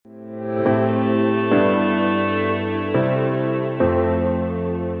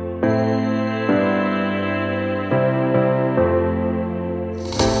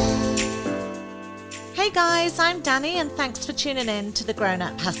Danny, and thanks for tuning in to The Grown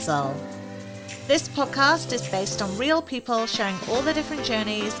Up Hustle. This podcast is based on real people sharing all their different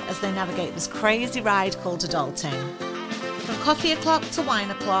journeys as they navigate this crazy ride called adulting. From coffee o'clock to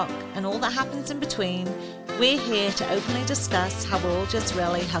wine o'clock and all that happens in between, we're here to openly discuss how we're all just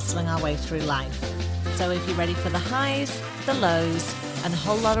really hustling our way through life. So if you're ready for the highs, the lows, and a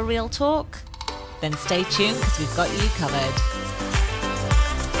whole lot of real talk, then stay tuned because we've got you covered.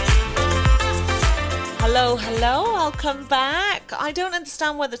 Hello, welcome back. I don't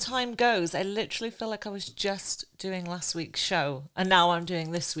understand where the time goes. I literally feel like I was just doing last week's show and now I'm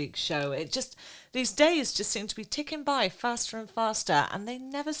doing this week's show. These days just seem to be ticking by faster and faster, and they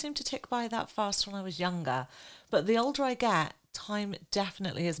never seem to tick by that fast when I was younger. But the older I get, time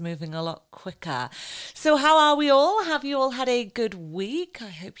definitely is moving a lot quicker. So how are we all? Have you all had a good week? I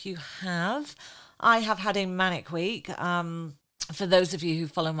hope you have. I have had a manic week. For those of you who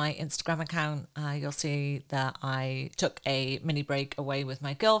follow my Instagram account, you'll see that I took a mini break away with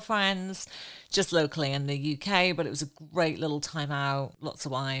my girlfriends, just locally in the UK, but it was a great little time out, lots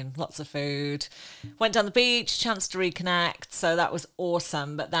of wine, lots of food. Went down the beach, chance to reconnect, so that was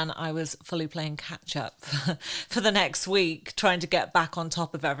awesome. But then I was fully playing catch up for the next week, trying to get back on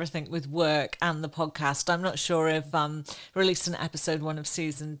top of everything with work and the podcast. I'm not sure if releasing episode 1 of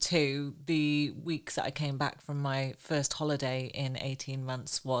season 2, the weeks that I came back from my first holiday in 18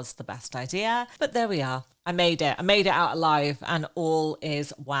 months was the best idea, but there we are. I made it out alive and all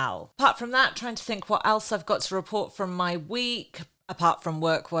is well. Apart from that, trying to think what else I've got to report from my week. Apart from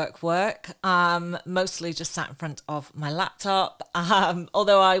work, mostly just sat in front of my laptop.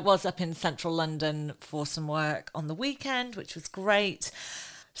 Although I was up in central London for some work on the weekend, which was great.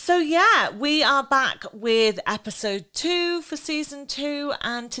 So yeah, we are back with episode 2 for season 2,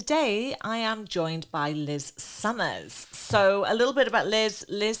 and today I am joined by Liz Summers. So a little bit about Liz.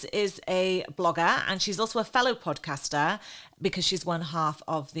 Liz is a blogger and she's also a fellow podcaster because she's one half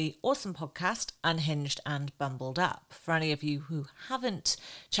of the awesome podcast Unhinged and Bumbled Up. For any of you who haven't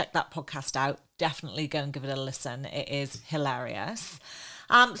checked that podcast out, definitely go and give it a listen. It is hilarious.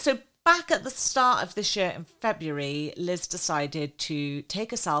 So back at the start of this year in February, Liz decided to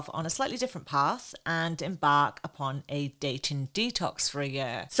take herself on a slightly different path and embark upon a dating detox for a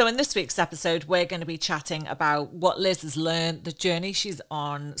year. So in this week's episode, we're going to be chatting about what Liz has learned, the journey she's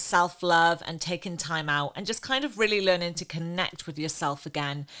on, self-love and taking time out and just kind of really learning to connect with yourself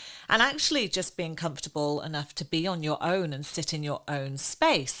again and actually just being comfortable enough to be on your own and sit in your own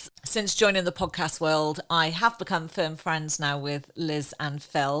space. Since joining the podcast world, I have become firm friends now with Liz and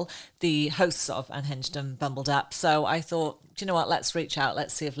Phil, the hosts of Unhinged and Bumbled Up. So I thought, do you know what, let's reach out.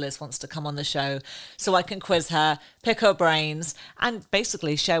 Let's see if Liz wants to come on the show so I can quiz her, pick her brains, and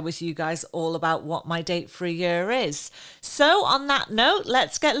basically share with you guys all about what my date for a year is. So on that note,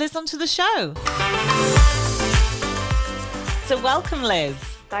 let's get Liz onto the show. So welcome, Liz.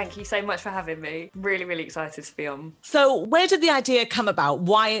 Thank you so much for having me. Really, really excited to be on. So where did the idea come about?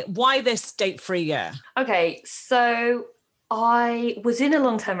 Why this date for a year? Okay, so I was in a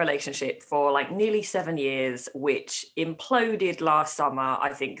long-term relationship for like nearly 7 years, which imploded last summer.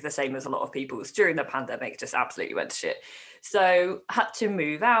 I think the same as a lot of people's during the pandemic, just absolutely went to shit. So had to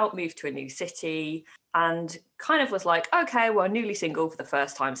move to a new city and kind of was like, okay, well, newly single for the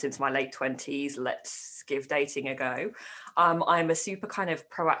first time since my late 20s. Let's give dating a go. I'm a super kind of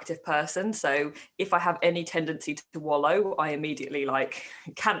proactive person. So if I have any tendency to wallow, I immediately like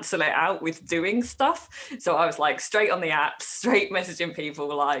cancel it out with doing stuff. So I was like straight on the apps, straight messaging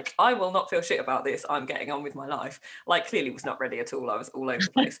people like, I will not feel shit about this. I'm getting on with my life. Like clearly was not ready at all. I was all over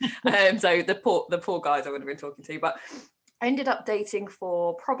the place. So the poor guys I would have been talking to, but I ended up dating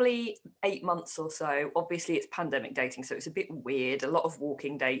for probably 8 months or so. Obviously it's pandemic dating, so it's a bit weird, a lot of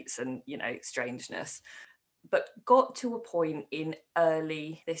walking dates and, strangeness. But got to a point in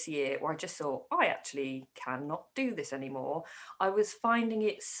early this year where I just thought, I actually cannot do this anymore. I was finding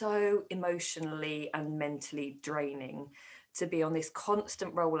it so emotionally and mentally draining to be on this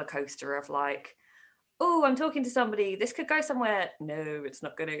constant roller coaster of like, oh, I'm talking to somebody, this could go somewhere. No, it's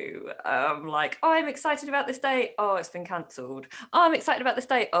not going to. Like, oh, I'm excited about this date. Oh, it's been cancelled. Oh, I'm excited about this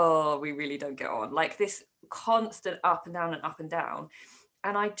date. Oh, we really don't get on. Like this constant up and down and up and down.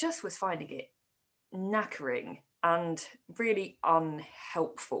 And I just was finding it knackering and really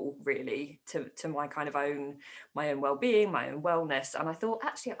unhelpful really to my kind of my own well-being, my own wellness. And I thought,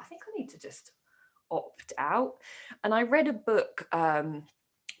 actually, I think I need to just opt out. And I read a book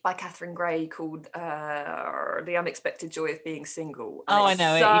by Catherine Gray called The Unexpected Joy of Being Single. And I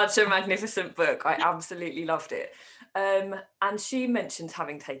know it. Such a magnificent book. I absolutely loved it. And she mentioned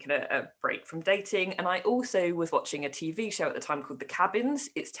having taken a break from dating. And I also was watching a TV show at the time called The Cabins.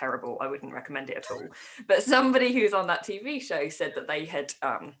 It's terrible. I wouldn't recommend it at all. But somebody who's on that TV show said that they had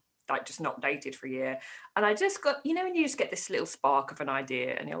like just not dated for a year. And I just got, you know, when you just get this little spark of an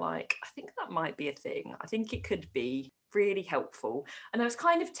idea and you're like, I think that might be a thing. I think it could be really helpful. And I was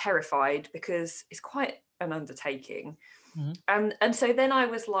kind of terrified because it's quite an undertaking. And so then I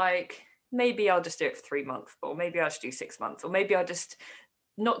was like, maybe I'll just do it for 3 months, or maybe I'll just do 6 months, or maybe I'll just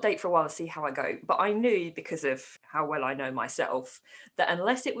not date for a while and see how I go. But I knew, because of how well I know myself, that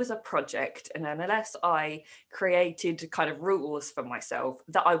unless it was a project and unless I created kind of rules for myself,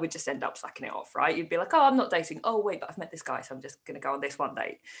 that I would just end up slacking it off, right? You'd be like, oh, I'm not dating. Oh, wait, but I've met this guy, so I'm just going to go on this one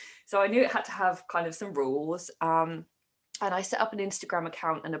date. So I knew it had to have kind of some rules. And I set up an Instagram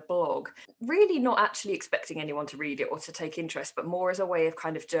account and a blog, really not actually expecting anyone to read it or to take interest, but more as a way of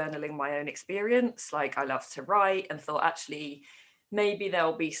kind of journaling my own experience. Like, I love to write, and thought, actually, maybe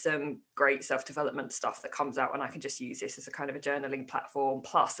there'll be some great self-development stuff that comes out and I can just use this as a kind of a journaling platform,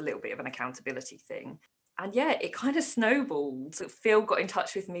 plus a little bit of an accountability thing. And yeah, it kind of snowballed. Phil got in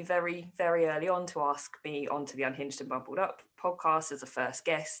touch with me very, very early on to ask me onto the Unhinged and Bumbled Up podcast as a first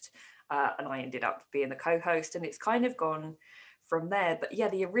guest. And I ended up being the co-host, and it's kind of gone from there. But yeah,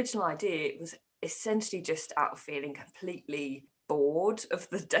 the original idea was essentially just out of feeling completely bored of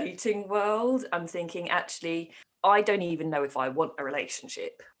the dating world and thinking, actually, I don't even know if I want a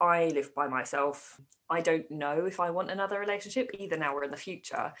relationship. I live by myself. I don't know if I want another relationship, either now or in the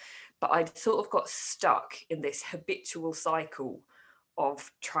future. But I'd sort of got stuck in this habitual cycle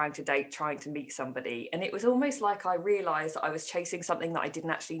of trying to date, trying to meet somebody. And it was almost like I realized that I was chasing something that I didn't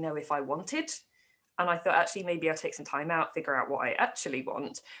actually know if I wanted. And I thought, actually, maybe I'll take some time out, figure out what I actually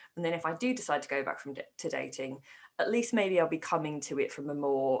want. And then if I do decide to go back to dating, at least maybe I'll be coming to it from a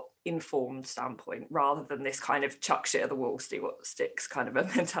more informed standpoint, rather than this kind of chuck shit at the wall, see what sticks kind of a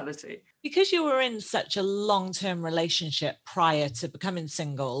mentality. Because you were in such a long-term relationship prior to becoming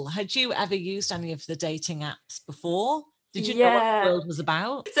single, had you ever used any of the dating apps before? Did you know what the world was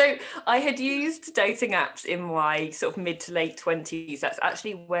about? So I had used dating apps in my sort of mid to late 20s. That's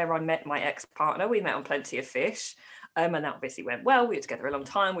actually where I met my ex-partner. We met on Plenty of Fish. And that obviously went well. We were together a long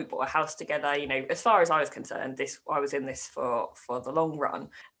time. We bought a house together. You know, as far as I was concerned, I was in this for the long run.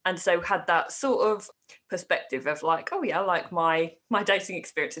 And so had that sort of perspective of like, oh yeah, like my dating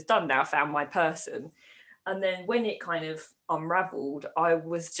experience is done now, found my person. And then when it kind of unraveled, I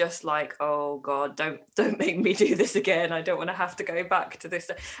was just like, oh God, don't make me do this again. I don't want to have to go back to this.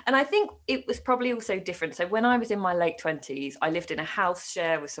 And I think it was probably also different. So when I was in my late 20s, I lived in a house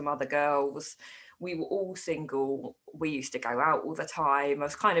share with some other girls. We were all single. We used to go out all the time. I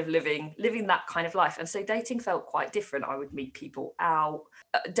was kind of living that kind of life. And so dating felt quite different. I would meet people out.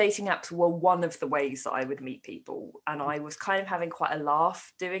 Dating apps were one of the ways that I would meet people. And I was kind of having quite a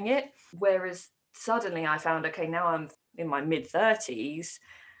laugh doing it. Whereas suddenly I found, okay, now I'm in my mid-30s,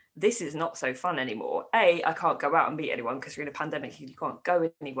 this is not so fun anymore. A, I can't go out and meet anyone because we're in a pandemic, you can't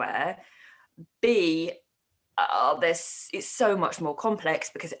go anywhere. B, it's so much more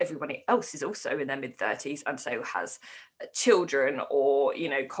complex because everybody else is also in their mid-30s and so has children or, you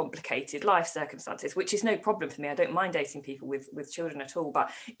know, complicated life circumstances, which is no problem for me. I don't mind dating people with children at all,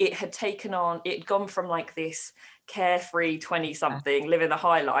 but it had gone from like this carefree 20-something living the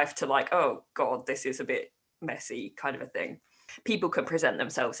high life to like, oh God, this is a bit messy kind of a thing. People can present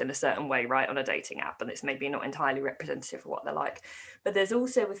themselves in a certain way, right, on a dating app, and it's maybe not entirely representative of what they're like. But there's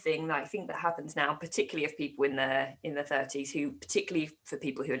also a thing that I think that happens now, particularly of people in their 30s, who, particularly for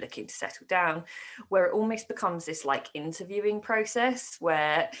people who are looking to settle down, where it almost becomes this like interviewing process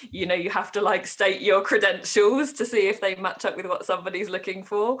where, you know, you have to like state your credentials to see if they match up with what somebody's looking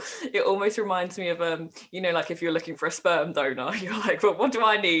for. It almost reminds me of you know, like if you're looking for a sperm donor, you're like, well, what do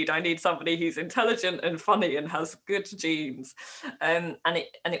I need? I need somebody who's intelligent and funny and has good genes. And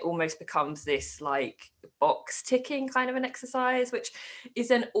it almost becomes this like box ticking kind of an exercise, which is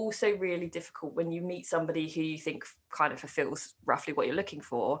then also really difficult when you meet somebody who you think kind of fulfills roughly what you're looking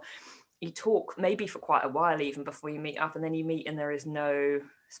for. You talk maybe for quite a while even before you meet up, and then you meet and there is no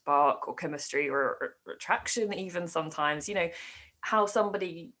spark or chemistry or attraction even sometimes. You know, how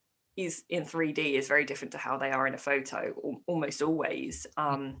somebody is in 3D is very different to how they are in a photo, almost always.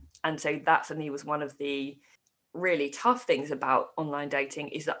 And so that for me was one of the really tough things about online dating,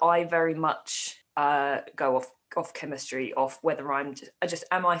 is that I very much go off chemistry, off whether am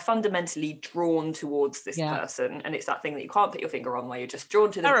I fundamentally drawn towards this person. And it's that thing that you can't put your finger on, where you're just drawn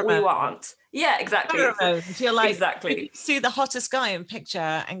to them or you aren't. Yeah, exactly. You're like, exactly. you see the hottest guy in picture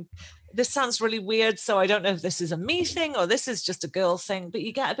and this sounds really weird, so I don't know if this is a me thing or this is just a girl thing, but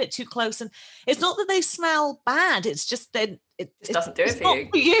you get a bit too close and it's not that they smell bad, it's just that it just doesn't do it for not you.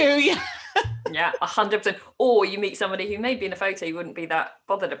 For you. Yeah. Yeah, 100%. Or you meet somebody who maybe in a photo you wouldn't be that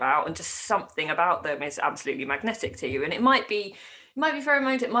bothered about, and just something about them is absolutely magnetic to you. And it might be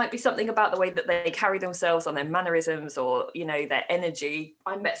pheromones, it might be something about the way that they carry themselves, on their mannerisms, or, you know, their energy.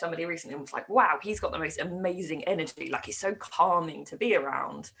 I met somebody recently and was like, wow, he's got the most amazing energy. Like, he's so calming to be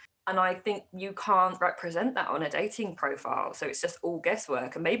around. And I think you can't represent that on a dating profile. So it's just all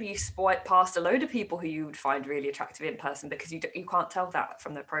guesswork. And maybe you swipe past a load of people who you would find really attractive in person because you can't tell that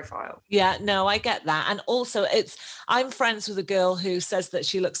from their profile. Yeah, no, I get that. And also I'm friends with a girl who says that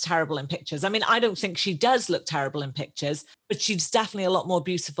she looks terrible in pictures. I mean, I don't think she does look terrible in pictures, but she's definitely a lot more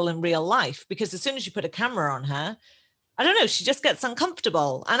beautiful in real life, because as soon as you put a camera on her, I don't know, she just gets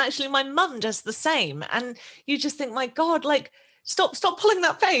uncomfortable. And actually my mum does the same. And you just think, my God, like, stop pulling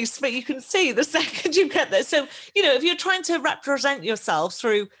that face, but you can see the second you get there. So, you know, if you're trying to represent yourself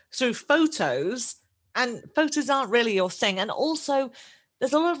through photos, and photos aren't really your thing, and also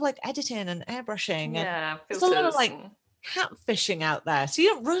there's a lot of like editing and airbrushing, and there's a lot of like catfishing out there, so you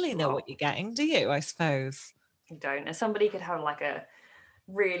don't really know what you're getting, do you? I suppose you don't. And somebody could have like a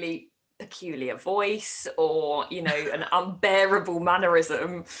really peculiar voice, or, you know, an unbearable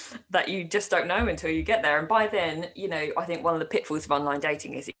mannerism that you just don't know until you get there. And by then, you know, I think one of the pitfalls of online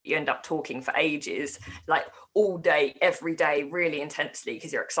dating is that you end up talking for ages, like all day, every day, really intensely,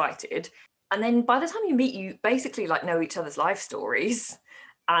 because you're excited. And then by the time you meet, you basically like know each other's life stories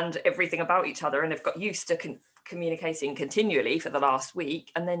and everything about each other, and have got used to communicating continually for the last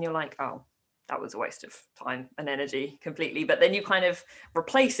week. And then you're like, oh, that was a waste of time and energy completely. But then you kind of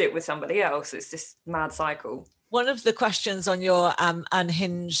replace it with somebody else. It's this mad cycle. One of the questions on your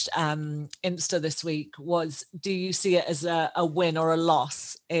Unhinged Insta this week was, do you see it as a win or a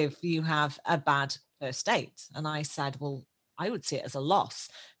loss if you have a bad first date? And I said, well, I would see it as a loss,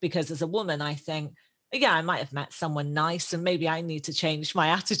 because as a woman, I think, yeah, I might have met someone nice and maybe I need to change my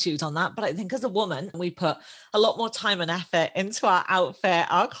attitude on that. But I think as a woman, we put a lot more time and effort into our outfit,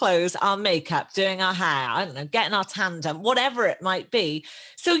 our clothes, our makeup, doing our hair, I don't know, getting our tan done, whatever it might be.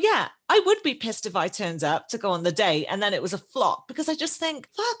 So yeah, I would be pissed if I turned up to go on the date and then it was a flop, because I just think,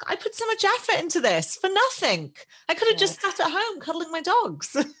 fuck, I put so much effort into this for nothing. I could have just sat at home cuddling my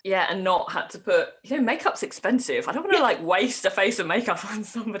dogs. Yeah, and not had to put, you know, makeup's expensive. I don't want to like waste a face of makeup on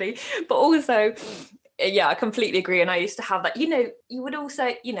somebody, but also, yeah, I completely agree. And I used to have that, you know, you would also,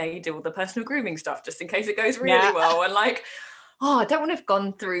 you know, you do all the personal grooming stuff just in case it goes really well. And like, oh, I don't want to have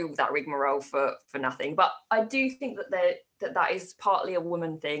gone through that rigmarole for nothing. But I do think that is partly a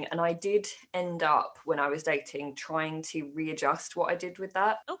woman thing. And I did end up, when I was dating, trying to readjust what I did with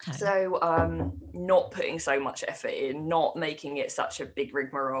that. Okay. So not putting so much effort in, not making it such a big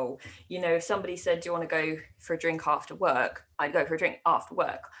rigmarole. You know, if somebody said, do you want to go for a drink after work? I'd go for a drink after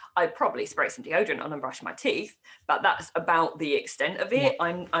work. I'd probably spray some deodorant on and brush my teeth, but that's about the extent of it.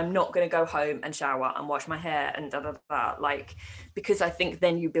 Yeah. I'm not going to go home and shower and wash my hair and like, because I think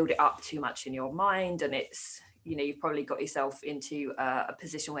then you build it up too much in your mind, and it's, you know, you've probably got yourself into a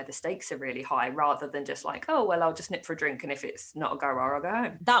position where the stakes are really high, rather than just like, oh, well, I'll just nip for a drink, and if it's not a goer, I'll go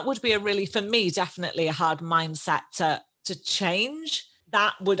home. That would be for me, definitely a hard mindset to change.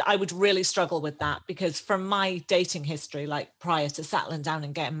 I would really struggle with that, because from my dating history, like prior to settling down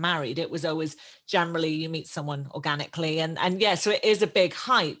and getting married, it was always generally you meet someone organically, and yeah, so it is a big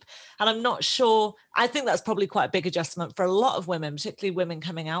hype. And I'm not sure, I think that's probably quite a big adjustment for a lot of women, particularly women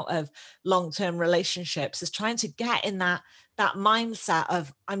coming out of long-term relationships, is trying to get in that mindset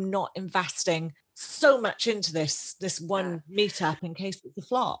of, I'm not investing so much into this one meetup in case it's a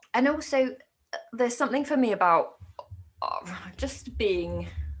flop. And also there's something for me about just being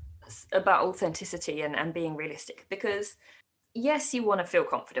about authenticity and being realistic, because yes, you want to feel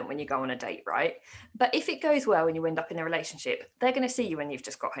confident when you go on a date, right? But if it goes well and you end up in a relationship, they're going to see you when you've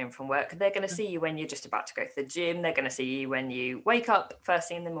just got home from work. They're going to see you when you're just about to go to the gym. They're going to see you when you wake up first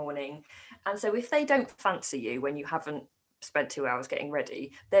thing in the morning. And so if they don't fancy you when you haven't spent 2 hours getting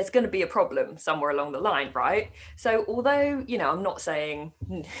ready, there's going to be a problem somewhere along the line, right? So although, you know, I'm not saying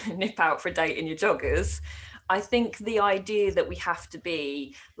nip out for a date in your joggers, I think the idea that we have to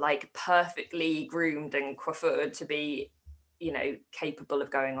be like perfectly groomed and coiffured to be, you know, capable of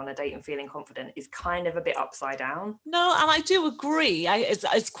going on a date and feeling confident is kind of a bit upside down. No, and I do agree.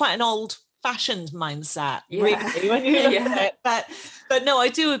 It's quite an old-fashioned mindset, really, when you look at it. But no, I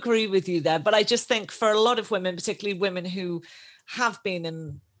do agree with you there. But I just think for a lot of women, particularly women who have been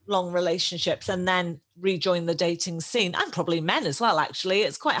in long relationships and then rejoin the dating scene, and probably men as well, actually,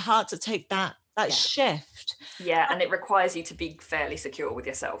 it's quite hard to take that that Yeah. shift. Yeah, and it requires you to be fairly secure with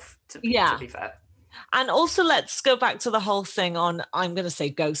yourself, to be fair. And also, let's go back to the whole thing on, I'm going to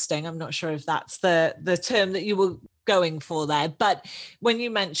say ghosting. I'm not sure if that's the term that you were going for there. But when you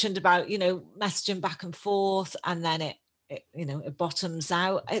mentioned about, messaging back and forth, and then it it bottoms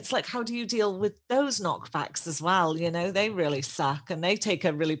out, it's like, how do you deal with those knockbacks as well? They really suck, and they take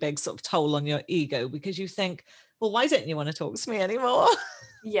a really big sort of toll on your ego, because you think, well, why don't you want to talk to me anymore?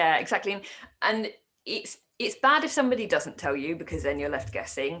 Yeah, exactly. And it's bad if somebody doesn't tell you, because then you're left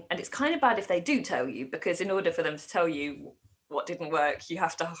guessing. And it's kind of bad if they do tell you, because in order for them to tell you what didn't work, you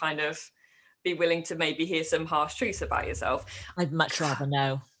have to kind of be willing to maybe hear some harsh truths about yourself. I'd much rather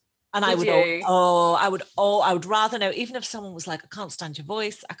know. And Would you? I would rather know, even if someone was like, I can't stand your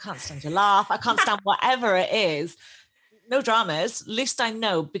voice, I can't stand your laugh, I can't stand whatever it is. No dramas, at least I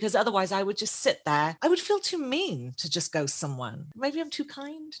know, because otherwise I would just sit there. I would feel too mean to just ghost someone. Maybe I'm too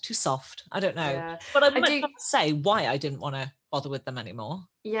kind, too soft. I don't know. Yeah. But I might not say why I didn't want to bother with them anymore.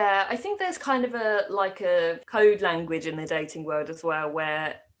 Yeah, I think there's kind of a code language in the dating world as well,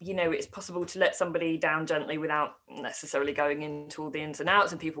 where it's possible to let somebody down gently without necessarily going into all the ins and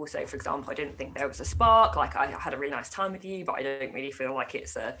outs. And people will say, for example, I didn't think there was a spark, like I had a really nice time with you, but I don't really feel like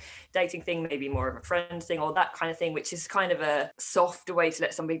it's a dating thing, maybe more of a friend thing, or that kind of thing, which is kind of a softer way to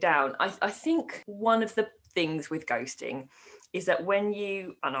let somebody down. I think one of the things with ghosting is that when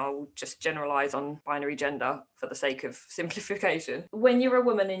you, and I'll just generalize on binary gender for the sake of simplification, when you're a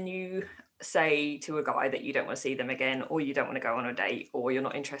woman and you say to a guy that you don't want to see them again, or you don't want to go on a date, or you're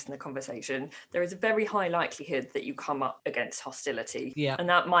not interested in the conversation, there is a very high likelihood that you come up against hostility. Yeah. And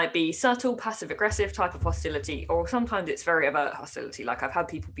that might be subtle, passive aggressive type of hostility, or sometimes it's very overt hostility. Like, I've had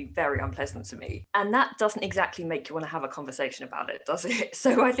people be very unpleasant to me, and that doesn't exactly make you want to have a conversation about it, does it?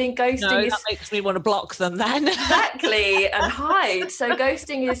 So I think ghosting that makes me want to block them then. Exactly, and hide. So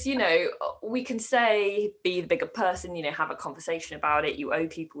ghosting is, we can say, be the bigger person, have a conversation about it. You owe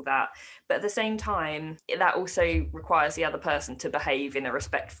people that. But at the same time, that also requires the other person to behave in a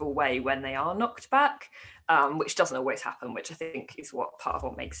respectful way when they are knocked back, which doesn't always happen, which I think is part of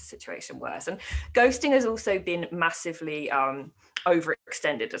what makes the situation worse. And ghosting has also been massively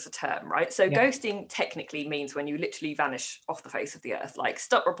overextended as a term, right? So ghosting technically means when you literally vanish off the face of the earth, like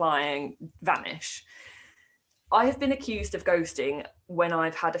stop replying, vanish. I have been accused of ghosting when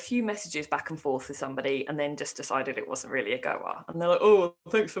I've had a few messages back and forth with somebody and then just decided it wasn't really a goer. And they're like, oh,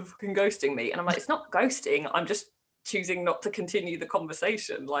 thanks for fucking ghosting me. And I'm like, it's not ghosting. I'm just choosing not to continue the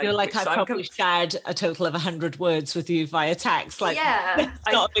conversation. You're like, I probably shared a total of 100 words with you via text. Like, yeah,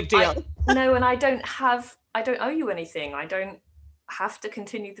 it's not a big deal. No, and I don't owe you anything. I don't have to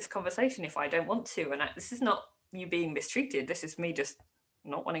continue this conversation if I don't want to. And this is not you being mistreated. This is me just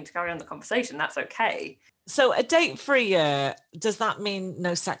not wanting to carry on the conversation. That's okay. So a date for a year, does that mean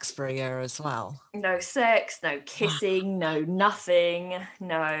no sex for a year as well? No sex, no kissing, no nothing,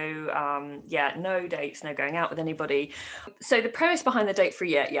 no no dates, no going out with anybody. So the premise behind the date for a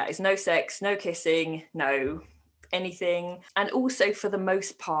year, is no sex, no kissing, no anything. And also, for the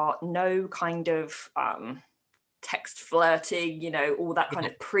most part, no kind of text flirting, all that kind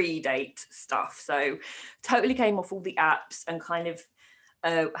of pre-date stuff. So totally came off all the apps and kind of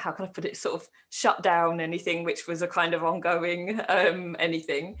how can I put it, sort of shut down anything which was a kind of ongoing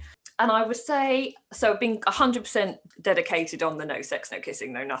anything. And I would say, so being 100% dedicated on the no sex, no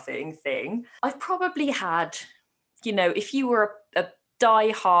kissing, no nothing thing, I've probably had, if you were a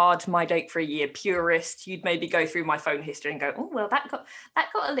die-hard my date for a year purist, you'd maybe go through my phone history and go, oh, well, that got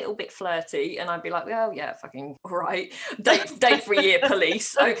a little bit flirty. And I'd be like, well, yeah, fucking all right. Date for a year,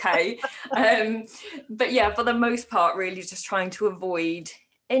 police. Okay. But yeah, for the most part, really just trying to avoid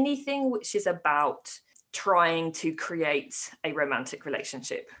anything which is about trying to create a romantic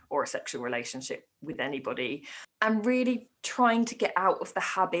relationship or a sexual relationship with anybody, and really trying to get out of the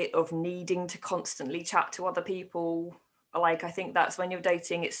habit of needing to constantly chat to other people. Like, I think that's when you're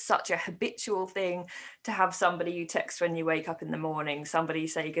dating, it's such a habitual thing to have somebody you text when you wake up in the morning, somebody you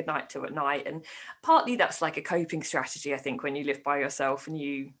say goodnight to at night. And partly that's like a coping strategy, I think, when you live by yourself and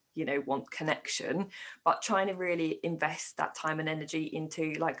you want connection, but trying to really invest that time and energy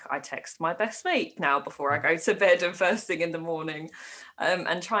into, like, I text my best mate now before I go to bed and first thing in the morning,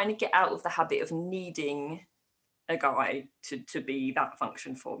 and trying to get out of the habit of needing a guy to be that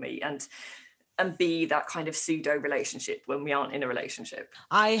function for me and be that kind of pseudo relationship when we aren't in a relationship.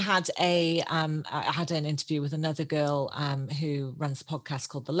 I had an interview with another girl who runs a podcast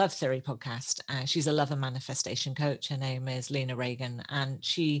called the Love Theory podcast. She's a love and manifestation coach. Her name is Lena Reagan, and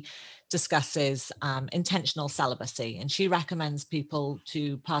she discusses intentional celibacy, and she recommends people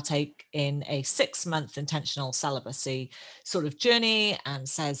to partake in a 6-month intentional celibacy sort of journey, and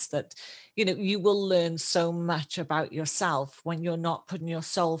says that, you know, you will learn so much about yourself when you're not putting your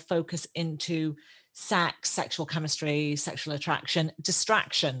sole focus into sex, sexual chemistry, sexual attraction,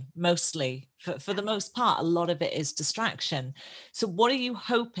 distraction. Mostly, for the most part, a lot of it is distraction. So what are you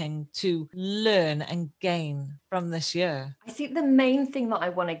hoping to learn and gain from this year? I think the main thing that I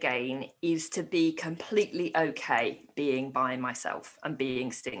want to gain is to be completely okay being by myself and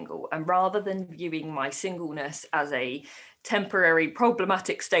being single. And rather than viewing my singleness as a temporary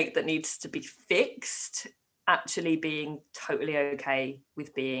problematic state that needs to be fixed, actually being totally okay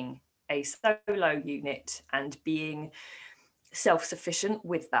with being a solo unit and being self-sufficient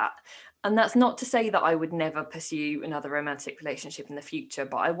with that. And that's not to say that I would never pursue another romantic relationship in the future,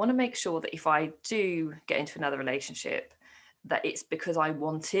 but I want to make sure that if I do get into another relationship, that it's because I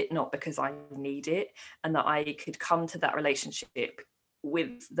want it, not because I need it, and that I could come to that relationship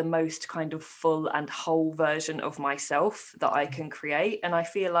with the most kind of full and whole version of myself that I can create. And I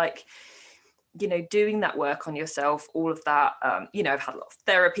feel like, you know, doing that work on yourself, all of that, you know, I've had a lot of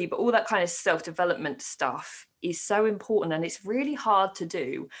therapy, but all that kind of self-development stuff is so important. And it's really hard to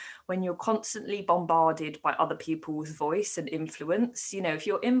do when you're constantly bombarded by other people's voice and influence. You know, if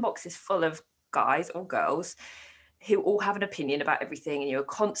your inbox is full of guys or girls who all have an opinion about everything and you're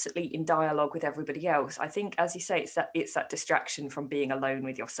constantly in dialogue with everybody else, I think, as you say, it's that distraction from being alone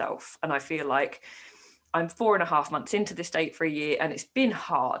with yourself. And I feel like I'm 4.5 months into this date for a year, and it's been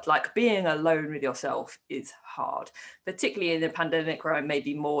hard. Like, being alone with yourself is hard, particularly in a pandemic where I'm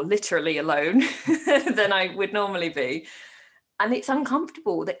maybe more literally alone than I would normally be. And it's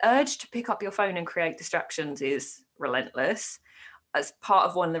uncomfortable. The urge to pick up your phone and create distractions is relentless. As part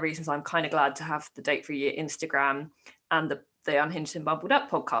of one of the reasons I'm kind of glad to have the Date for a Year Instagram and the Unhinged and Bumbled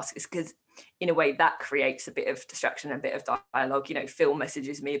Up podcast, is because in a way that creates a bit of distraction and a bit of dialogue. You know, Phil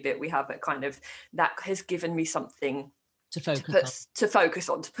messages me a bit, we have a kind of, that has given me something to focus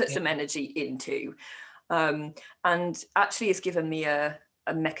on, to put some energy into, and actually has given me a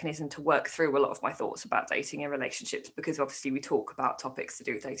mechanism to work through a lot of my thoughts about dating and relationships, because obviously we talk about topics to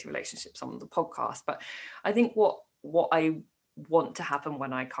do with dating relationships on the podcast. But I think what I want to happen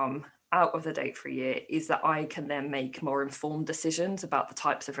when I come out of the Date for a Year is that I can then make more informed decisions about the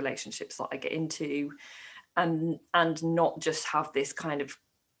types of relationships that I get into, and not just have this kind of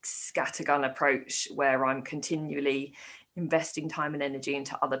scattergun approach where I'm continually investing time and energy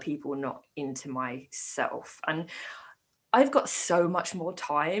into other people, not into myself. And I've got so much more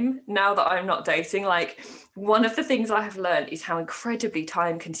time now that I'm not dating. Like, one of the things I have learned is how incredibly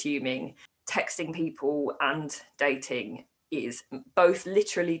time consuming texting people and dating is, both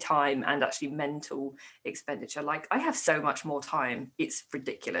literally time and actually mental expenditure. Like, I have so much more time, it's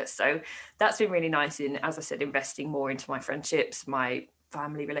ridiculous. So that's been really nice in, as I said, investing more into my friendships, my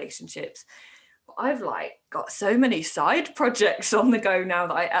family relationships. But I've got so many side projects on the go now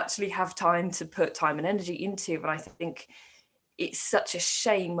that I actually have time to put time and energy into. And I think it's such a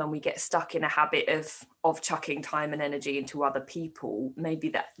shame when we get stuck in a habit of chucking time and energy into other people, maybe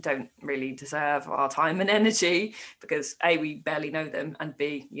that don't really deserve our time and energy, because A, we barely know them, and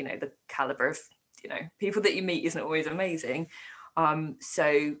B, you know, the caliber of, you know, people that you meet isn't always amazing.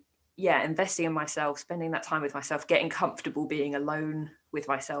 So yeah, investing in myself, spending that time with myself, getting comfortable being alone with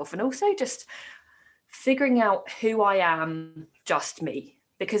myself, and also just figuring out who I am, just me.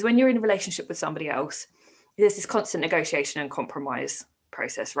 Because when you're in a relationship with somebody else, there's this constant negotiation and compromise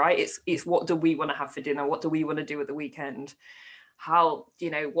process, right? It's what do we want to have for dinner? What do we want to do at the weekend? How,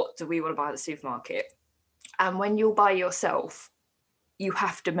 you know, what do we want to buy at the supermarket? And when you're by yourself, you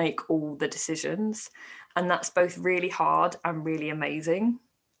have to make all the decisions. And that's both really hard and really amazing,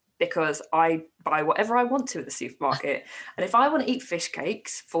 because I buy whatever I want to at the supermarket. And if I want to eat fish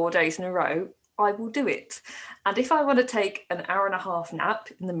cakes 4 days in a row, I will do it. And if I want to take an 1.5 hour nap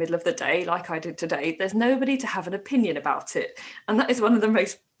in the middle of the day, like I did today, there's nobody to have an opinion about it. And that is one of the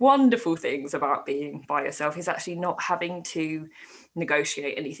most wonderful things about being by yourself, is actually not having to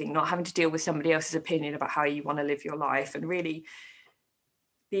negotiate anything, not having to deal with somebody else's opinion about how you want to live your life, and really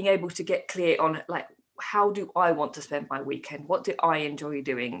being able to get clear on, like, how do I want to spend my weekend? What do I enjoy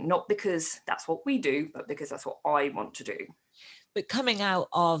doing? Not because that's what we do, but because that's what I want to do. But coming out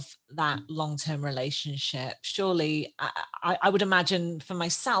of that long-term relationship, surely I would imagine for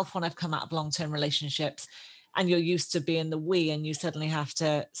myself, when I've come out of long-term relationships and you're used to being the we and you suddenly have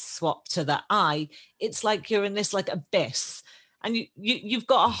to swap to the I, it's like you're in this like abyss, and you've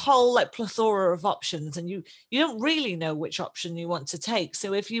got a whole like plethora of options, and you don't really know which option you want to take.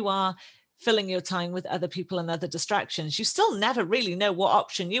 So if you are filling your time with other people and other distractions, you still never really know what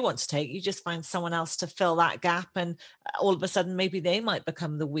option you want to take. You just find someone else to fill that gap, and all of a sudden maybe they might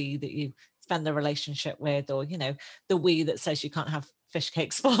become the we that you spend the relationship with, or the we that says you can't have fish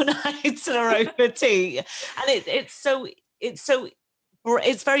cakes 4 nights in a row for tea. And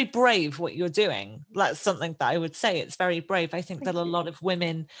it's very brave what you're doing. That's something that I would say. It's very brave. I think that a lot of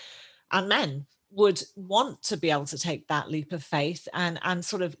women and men would want to be able to take that leap of faith and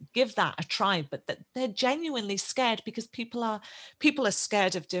sort of give that a try, but that they're genuinely scared because people are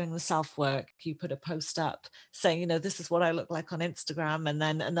scared of doing the self-work. You put a post up saying, this is what I look like on Instagram, and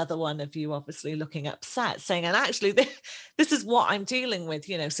then another one of you obviously looking upset saying, and actually this is what I'm dealing with,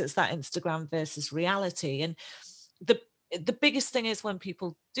 so it's that Instagram versus reality. And the biggest thing is when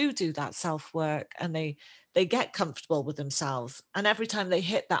people do that self-work and they get comfortable with themselves, and every time they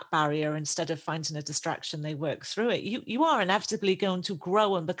hit that barrier, instead of finding a distraction, they work through it, you are inevitably going to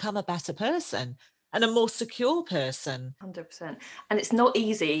grow and become a better person and a more secure person. 100%. And it's not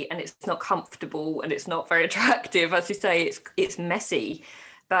easy, and it's not comfortable, and it's not very attractive. As you say, it's messy.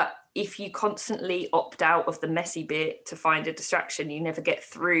 But if you constantly opt out of the messy bit to find a distraction, you never get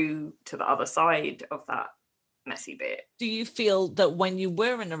through to the other side of that messy bit. Do you feel that when you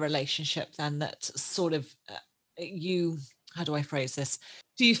were in a relationship then that sort of how do I phrase this?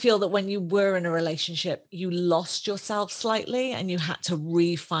 Do you feel that when you were in a relationship, you lost yourself slightly and you had to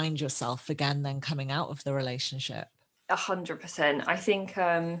re-find yourself again then coming out of the relationship? 100%. I think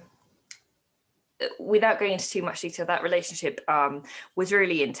without going into too much detail, that relationship was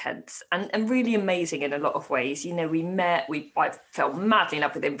really intense and really amazing in a lot of ways. We met, I fell madly in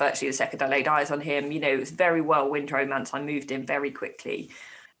love with him virtually the second I laid eyes on him. It was very whirlwind romance. I moved in very quickly.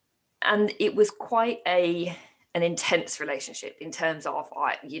 And it was quite an intense relationship in terms of,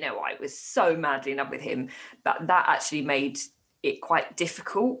 I was so madly in love with him, but that actually made it quite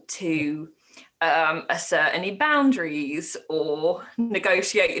difficult to assert any boundaries or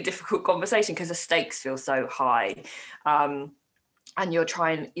negotiate a difficult conversation because the stakes feel so high, and you're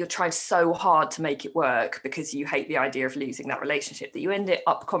trying so hard to make it work because you hate the idea of losing that relationship, that you end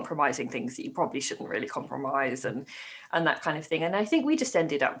up compromising things that you probably shouldn't really compromise, and that kind of thing. And I think we just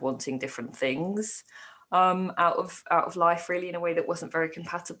ended up wanting different things out of life, really, in a way that wasn't very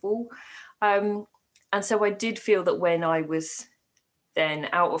compatible. And so I did feel that when I was then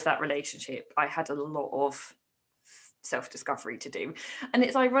out of that relationship, I had a lot of self-discovery to do. And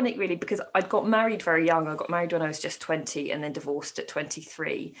it's ironic, really, because I'd got married very young. I got married when I was just 20 and then divorced at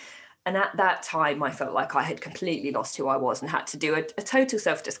 23. And at that time, I felt like I had completely lost who I was and had to do a total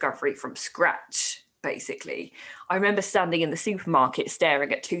self-discovery from scratch, basically. I remember standing in the supermarket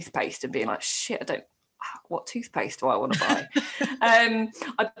staring at toothpaste and being like, shit, what toothpaste do I want to buy?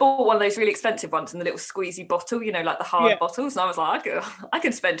 I bought one of those really expensive ones in the little squeezy bottle, like the hard bottles. And I was like, I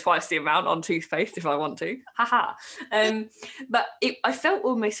can spend twice the amount on toothpaste if I want to. Haha. But I felt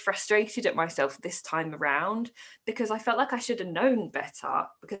almost frustrated at myself this time around because I felt like I should have known better,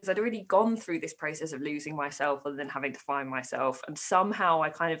 because I'd already gone through this process of losing myself and then having to find myself. And somehow I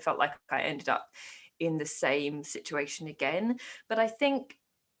kind of felt like I ended up in the same situation again. But I think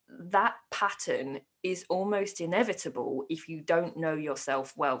that pattern is almost inevitable if you don't know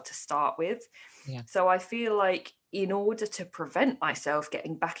yourself well to start with. Yeah. So I feel like in order to prevent myself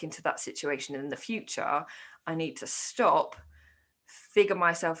getting back into that situation in the future, I need to stop, figure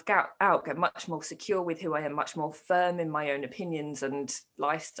myself out, get much more secure with who I am, much more firm in my own opinions and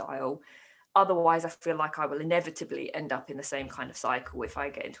lifestyle. Otherwise, I feel like I will inevitably end up in the same kind of cycle if I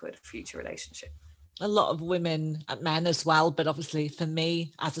get into a future relationship. A lot of women and men as well, but obviously for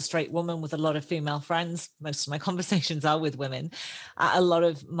me as a straight woman with a lot of female friends, most of my conversations are with women. A lot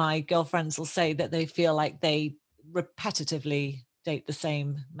of my girlfriends will say that they feel like they repetitively date the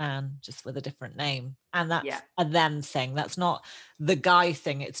same man just with a different name, and that's a them thing. That's not the guy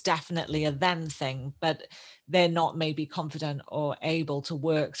thing. It's definitely a them thing, but they're not maybe confident or able to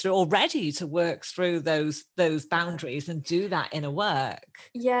work through or ready to work through those boundaries and do that inner work.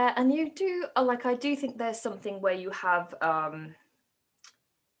 And you do, I do think there's something where you have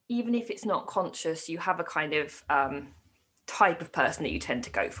even if it's not conscious, you have a kind of type of person that you tend to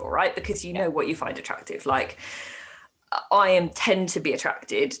go for, right? Because you know what you find attractive. Like I tend to be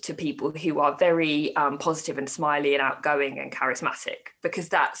attracted to people who are very positive and smiley and outgoing and charismatic, because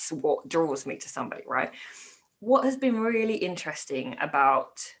that's what draws me to somebody, right? What has been really interesting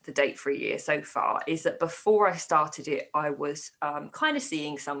about the date for a year so far is that before I started it, I was kind of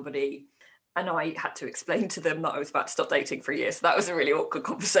seeing somebody, and I had to explain to them that I was about to stop dating for a year. So that was a really awkward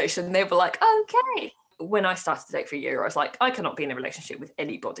conversation. They were like, okay. When I started to date for a year, I was like, I cannot be in a relationship with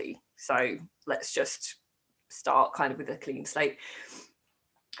anybody. So let's just start kind of with a clean slate.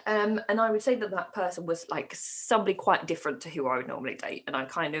 And I would say that that person was like somebody quite different to who I would normally date. And I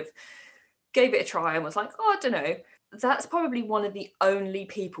kind of gave it a try and was like, oh, I don't know. That's probably one of the only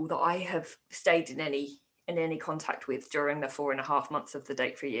people that I have stayed in any contact with during the 4.5 months of the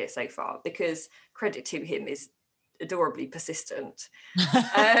date for a year so far, because credit to him is adorably persistent. You're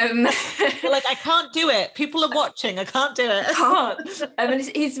like, I can't do it. People are watching. I can't do it. Can't. And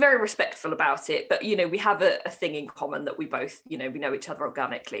he's very respectful about it, but we have a thing in common that we both, we know each other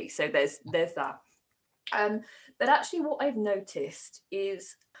organically. So there's that. But actually, what I've noticed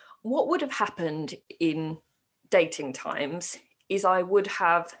is what would have happened in dating times is I would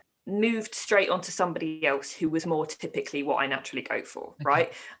have moved straight onto somebody else who was more typically what I naturally go for,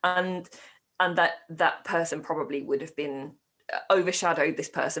 right? And that person probably would have been overshadowed this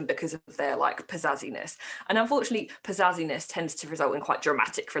person because of their like pizzazziness. And unfortunately, pizzazziness tends to result in quite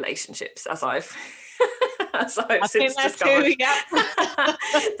dramatic relationships, as I've since discovered. Too, yeah.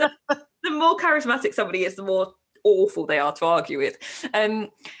 The more charismatic somebody is, the more awful they are to argue with.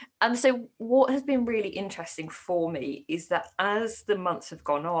 And so what has been really interesting for me is that as the months have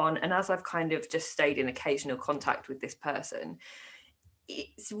gone on, and as I've kind of just stayed in occasional contact with this person,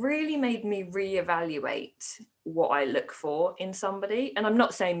 it's really made me reevaluate what I look for in somebody. And I'm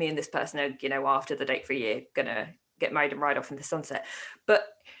not saying me and this person are, after the date for a year, gonna get married and ride off in the sunset. But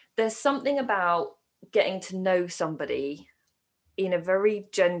there's something about getting to know somebody in a very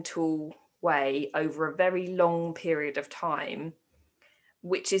gentle way over a very long period of time,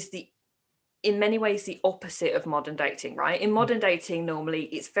 which is in many ways the opposite of modern dating, right? In modern dating, normally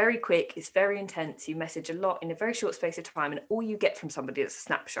it's very quick, it's very intense, you message a lot in a very short space of time, and all you get from somebody is a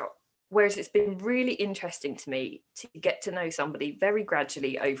snapshot. Whereas it's been really interesting to me to get to know somebody very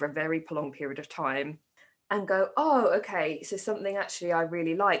gradually over a very prolonged period of time and go, oh, okay, so something actually I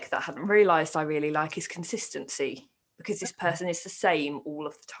really like that I hadn't realised I really like is consistency, because this person is the same all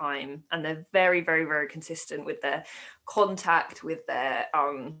of the time, and they're very, very, very consistent with their contact, with their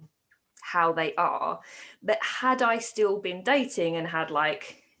how they are. But had I still been dating and had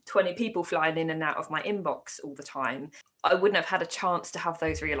like 20 people flying in and out of my inbox all the time, I wouldn't have had a chance to have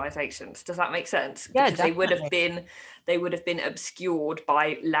those realizations. Does that make sense? Yeah, because they would have been obscured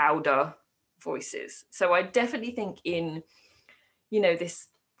by louder voices. So I definitely think in this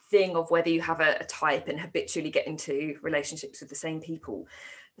thing of whether you have a type and habitually get into relationships with the same people,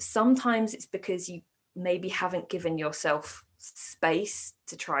 sometimes it's because you maybe haven't given yourself space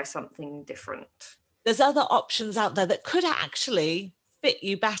to try something different. There's other options out there that could actually fit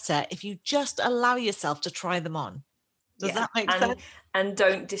you better if you just allow yourself to try them on. Does that make sense? And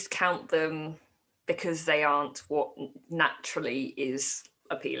don't discount them because they aren't what naturally is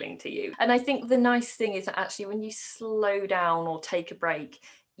appealing to you. And I think the nice thing is that actually when you slow down or take a break,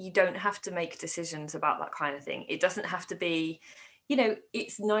 you don't have to make decisions about that kind of thing. It doesn't have to be,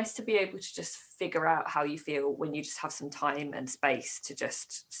 it's nice to be able to just figure out how you feel when you just have some time and space to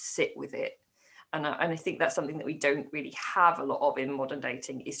just sit with it. And I think that's something that we don't really have a lot of in modern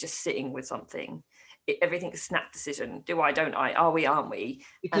dating, is just sitting with something. Everything's a snap decision. Do I, don't I? Are we, aren't we?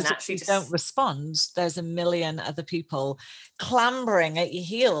 Because if you don't respond, there's a million other people clambering at your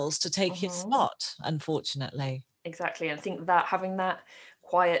heels to take your spot, unfortunately. Exactly. And I think that having that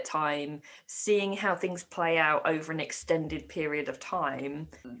quiet time, seeing how things play out over an extended period of time,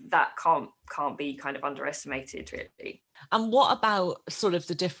 that can't be kind of underestimated, really. And what about sort of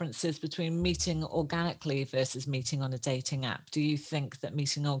the differences between meeting organically versus meeting on a dating app? Do you think that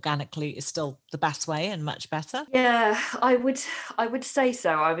meeting organically is still the best way and much better? Yeah, I would say so.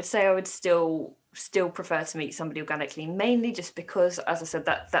 I would say I would still prefer to meet somebody organically, mainly just because, as I said,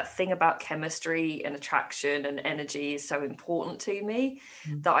 that thing about chemistry and attraction and energy is so important to me,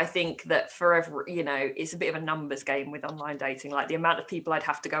 that I think that forever, it's a bit of a numbers game with online dating. Like the amount of people I'd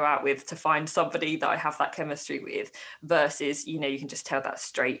have to go out with to find somebody that I have that chemistry with versus, you can just tell that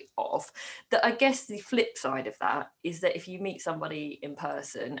straight off. That I guess the flip side of that is that if you meet somebody in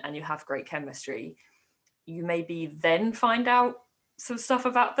person and you have great chemistry, you maybe then find out some stuff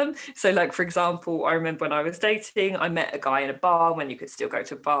about them. So like, for example, I remember when I was dating, I met a guy in a bar when you could still go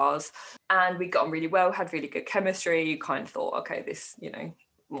to bars, and we got on really well, had really good chemistry. You kind of thought, okay, this,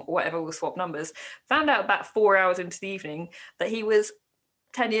 whatever, we'll swap numbers. Found out about 4 hours into the evening that he was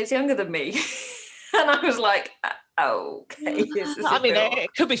 10 years younger than me. And I was like, okay. It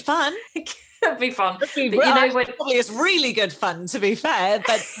could be fun. It'd be fun. But probably it's really good fun, to be fair.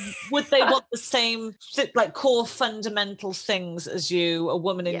 But would they want the same like core fundamental things as you, a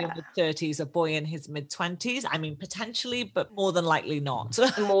woman in your mid-30s, a boy in his mid-20s? I mean, potentially, but more than likely not.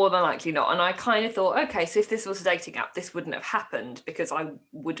 More than likely not. And I kind of thought, okay, so if this was a dating app, this wouldn't have happened because I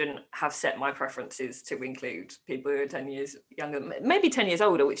wouldn't have set my preferences to include people who are 10 years younger, maybe 10 years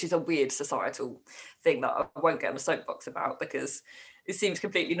older, which is a weird societal thing that I won't get on a soapbox about, because it seems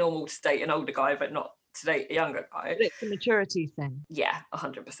completely normal to date an older guy but not to date a younger guy. But it's a maturity thing. Yeah,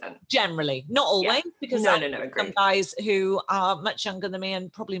 100%. Generally, not always, because no, some guys who are much younger than me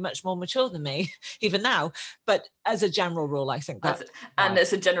and probably much more mature than me, even now. But as a general rule, I think that. And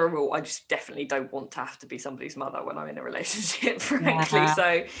as a general rule, I just definitely don't want to have to be somebody's mother when I'm in a relationship, frankly. Yeah.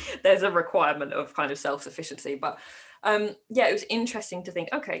 So there's a requirement of kind of self-sufficiency. But it was interesting to think,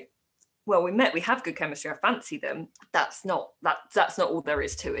 okay, well, we met, we have good chemistry, I fancy them. That's not all there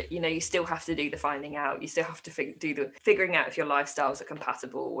is to it. You know, you still have to do the finding out. You still have to do the figuring out if your lifestyles are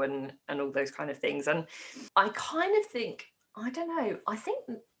compatible and all those kind of things. And I kind of think, I don't know, I think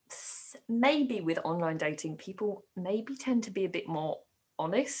maybe with online dating, people maybe tend to be a bit more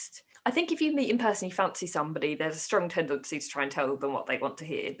honest. I think if you meet in person, you fancy somebody, there's a strong tendency to try and tell them what they want to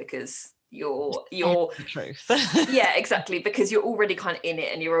hear, because you're the truth. Yeah, exactly, because you're already kind of in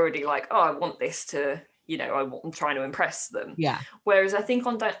it and you're already like, oh, I want this to, you know, I'm trying to impress them. Yeah. Whereas I think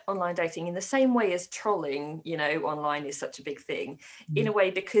on online dating, in the same way as trolling, you know, online is such a big thing, in a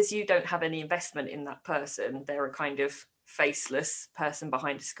way, because you don't have any investment in that person, they're a kind of faceless person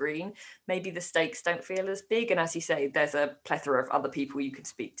behind a screen, maybe the stakes don't feel as big. And as you say, there's a plethora of other people you can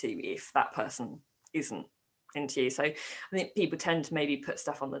speak to if that person isn't into you. So I think people tend to maybe put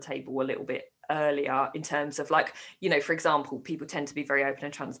stuff on the table a little bit earlier, in terms of, like, you know, for example, people tend to be very open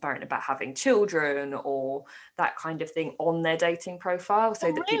and transparent about having children or that kind of thing on their dating profile,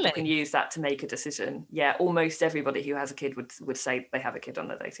 so that people can use that to make a decision. Yeah, almost everybody who has a kid would say they have a kid on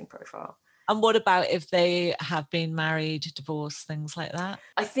their dating profile. And what about if they have been married, divorced, things like that?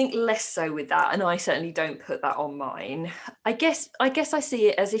 I think less so with that, and I certainly don't put that on mine. I guess I see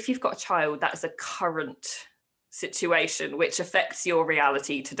it as, if you've got a child, that's a current situation which affects your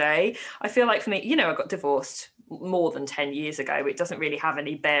reality today. I feel like for me, you know, I got divorced more than 10 years ago. It doesn't really have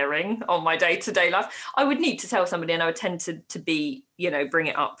any bearing on my day-to-day life. I would need to tell somebody, and I would tend to be, you know, bring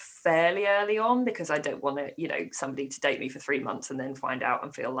it up fairly early on, because I don't want to, you know, somebody to date me for 3 months and then find out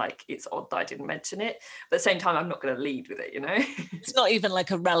and feel like it's odd that I didn't mention it. But at the same time, I'm not going to lead with it, you know. It's not even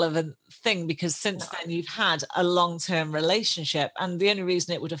like a relevant thing, because since then you've had a long-term relationship, and the only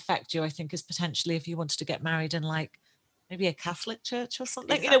reason it would affect you, I think, is potentially if you wanted to get married in, like, maybe a Catholic church or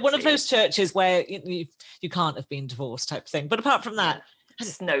something, exactly. You know, one of those churches where you can't have been divorced type thing. But apart from that,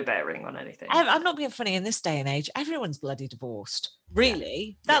 there's no bearing on anything. I'm not being funny. In this day and age, everyone's bloody divorced.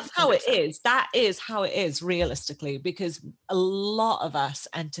 Really, that's how it is. That is how it is, realistically, because a lot of us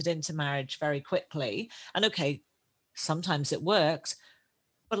entered into marriage very quickly. And okay, sometimes it worked,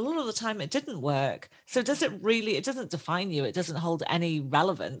 but a lot of the time it didn't work. So does it really? It doesn't define you. It doesn't hold any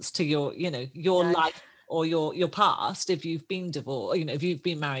relevance to your, you know, your life or your past, if you've been divorced, you know, if you've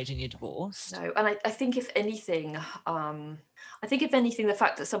been married and you're divorced. No, and I think if anything, the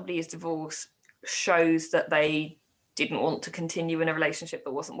fact that somebody is divorced shows that they didn't want to continue in a relationship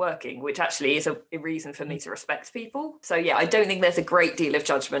that wasn't working, which actually is a reason for me to respect people. So yeah, I don't think there's a great deal of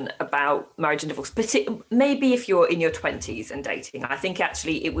judgment about marriage and divorce, but maybe if you're in your 20s and dating. I think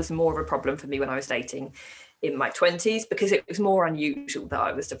actually it was more of a problem for me when I was dating in my 20s, because it was more unusual that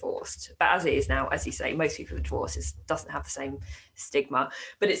I was divorced. But as it is now, as you say, most people are divorced, doesn't have the same stigma.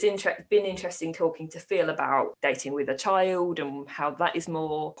 But it's been interesting talking to Phil about dating with a child and how that is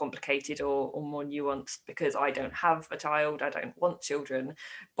more complicated or more nuanced, because I don't have a child, I don't want children,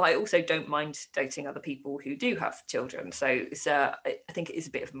 but I also don't mind dating other people who do have children. So it's I think it is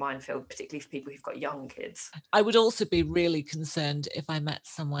a bit of a minefield, particularly for people who've got young kids. I would also be really concerned if I met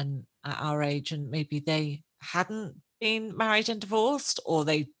someone at our age and maybe they hadn't been married and divorced, or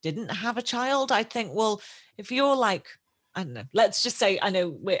they didn't have a child. I think, well, if you're like, I don't know, let's just say, I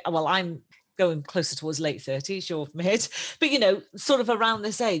know I'm going closer towards late 30s, you're mid, but you know, sort of around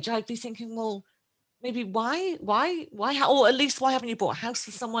this age, I'd be thinking, well, maybe why, or at least why haven't you bought a house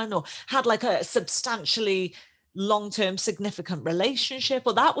with someone or had like a substantially long-term significant relationship?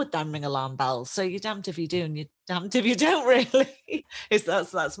 Or that would then ring alarm bells. So you're damned if you do and you're damned if you don't, really.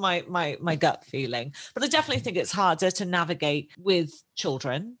 That's my gut feeling. But I definitely think it's harder to navigate with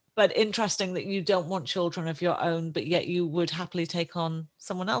children. But interesting that you don't want children of your own, but yet you would happily take on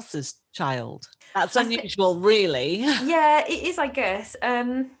someone else's child. That's unusual, really. Yeah, it is, I guess.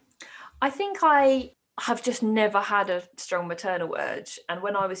 I think I have just never had a strong maternal urge. And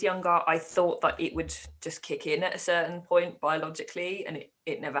when I was younger, I thought that it would just kick in at a certain point biologically, and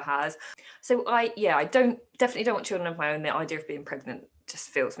it never has. So I definitely don't want children of my own. The idea of being pregnant just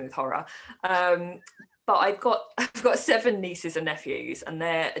fills me with horror. But I've got 7 nieces and nephews, and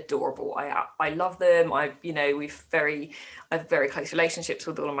they're adorable. I love them. We've very close relationships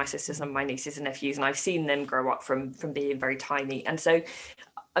with all of my sisters and my nieces and nephews, and I've seen them grow up from being very tiny. And so,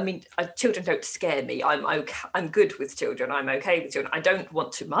 I mean, children don't scare me. I'm okay. I'm good with children. I'm okay with children. I don't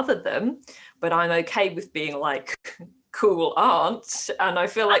want to mother them, but I'm okay with being like cool aunt. And I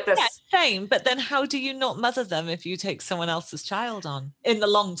feel like that's shame. But then how do you not mother them if you take someone else's child on in the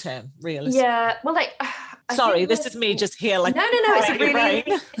long term, really? Yeah, well, like, sorry, this is me just here like no,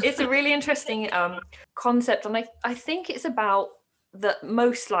 it's a really interesting concept. And I think it's about that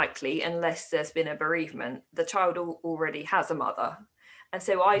most likely, unless there's been a bereavement, the child already has a mother. And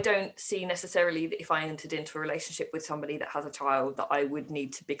so I don't see necessarily that if I entered into a relationship with somebody that has a child, that I would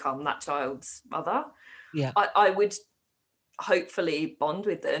need to become that child's mother. Yeah, I would hopefully bond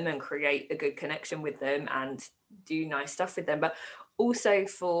with them and create a good connection with them and do nice stuff with them. But also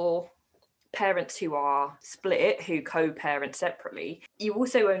for parents who are split, who co-parent separately, you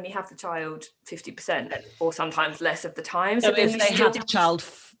also only have the child 50% or sometimes less of the time. So if they have the child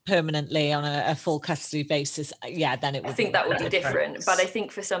permanently on a full custody basis, then it would. I think that would be different. But I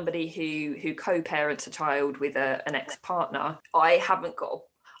think for somebody who co-parents a child with an ex-partner, I haven't got.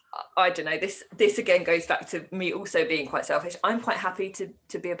 I don't know. This again goes back to me also being quite selfish. I'm quite happy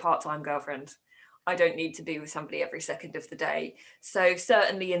to be a part-time girlfriend. I don't need to be with somebody every second of the day. So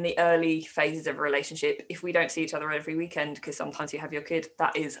certainly in the early phases of a relationship, if we don't see each other every weekend, because sometimes you have your kid,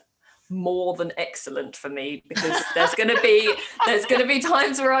 that is more than excellent for me, because there's going to be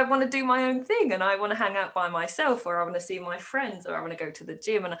times where I want to do my own thing and I want to hang out by myself, or I want to see my friends, or I want to go to the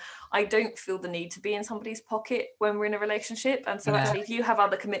gym, and I don't feel the need to be in somebody's pocket when we're in a relationship. And so actually, if you have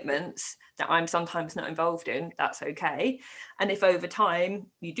other commitments that I'm sometimes not involved in, that's okay. And if over time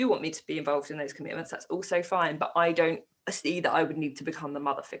you do want me to be involved in those commitments, that's also fine. But I don't see that I would need to become the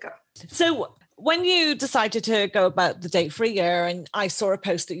mother figure. So when you decided to go about the date-free year, and I saw a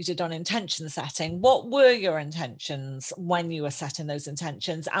post that you did on intention setting, what were your intentions when you were setting those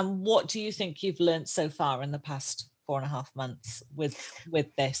intentions, and what do you think you've learned so far in the past 4.5 months with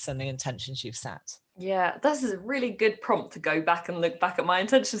this and the intentions you've set? Yeah, this is a really good prompt to go back and look back at my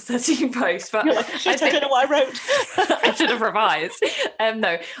intention setting post. But I don't know what I wrote. I should have revised.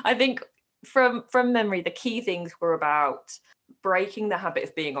 No, I think from memory, the key things were about breaking the habit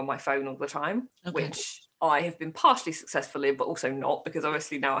of being on my phone all the time, which I have been partially successful in, but also not, because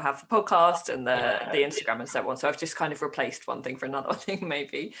obviously now I have the podcast and the Instagram and so on. So I've just kind of replaced one thing for another thing,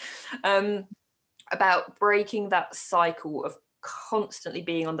 maybe. About breaking that cycle of constantly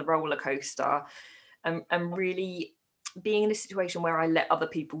being on the roller coaster and really being in a situation where I let other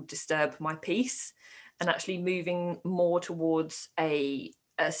people disturb my peace, and actually moving more towards a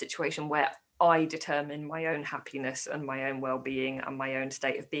situation where I determine my own happiness and my own well-being and my own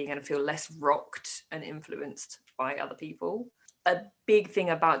state of being, and feel less rocked and influenced by other people. A big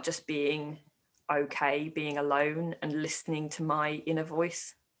thing about just being okay, being alone and listening to my inner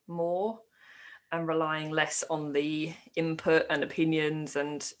voice more, and relying less on the input and opinions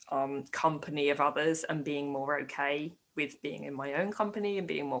and company of others, and being more okay with being in my own company and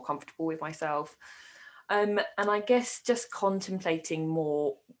being more comfortable with myself. And I guess just contemplating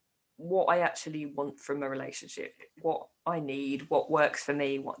more what I actually want from a relationship, what I need, what works for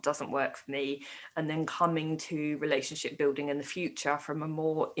me, what doesn't work for me, and then coming to relationship building in the future from a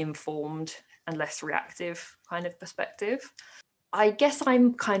more informed and less reactive kind of perspective. I guess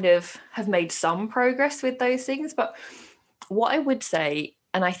I'm kind of have made some progress with those things, but what I would say,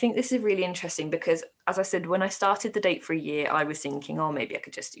 and I think this is really interesting, because as I said, when I started the date-free year, I was thinking, oh, maybe I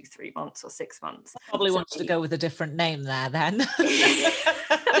could just do 3 months or 6 months. Probably wanted to go with a different name there then.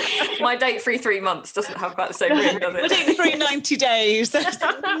 My date-free 3 months doesn't have quite the same ring, does it? We're date-free 90 days.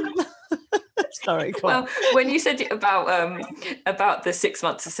 Sorry, well, when you said about the 6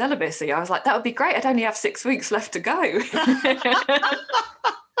 months of celibacy, I was like, that would be great. I'd only have 6 weeks left to go.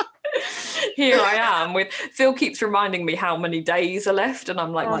 Here I am with Phil keeps reminding me how many days are left, and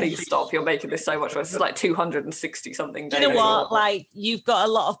I'm like, please stop, you're making this so much worse. It's like 260 something days. You know what, like, you've got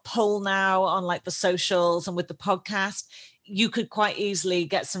a lot of pull now on like the socials and with the podcast. You could quite easily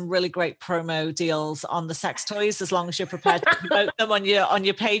get some really great promo deals on the sex toys, as long as you're prepared to promote them on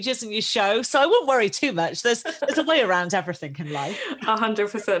your pages and your show. So I wouldn't worry too much. There's a way around everything in life.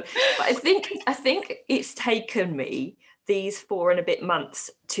 100%. But I think it's taken me these 4 and a bit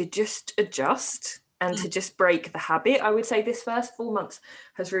months to just adjust and to just break the habit. I would say this first 4 months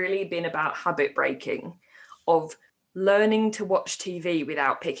has really been about habit breaking, of learning to watch TV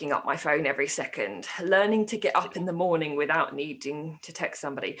without picking up my phone every second, learning to get up in the morning without needing to text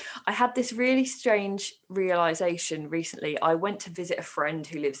somebody. I had this really strange realization recently. I went to visit a friend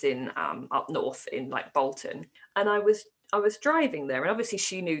who lives in up north in like Bolton, and I was driving there, and obviously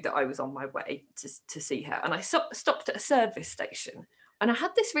she knew that I was on my way to see her, and I stopped at a service station, and I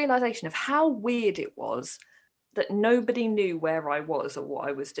had this realization of how weird it was that nobody knew where I was or what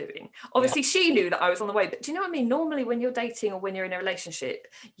I was doing. Obviously, she knew that I was on the way, but do you know what I mean? Normally, when you're dating or when you're in a relationship,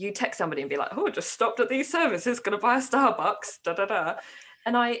 you text somebody and be like, "Oh, I just stopped at these services, gonna buy a Starbucks, da da da."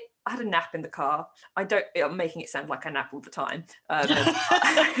 And I had a nap in the car. I'm making it sound like I nap all the time,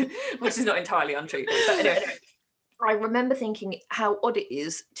 which is not entirely untrue. But anyway, I remember thinking how odd it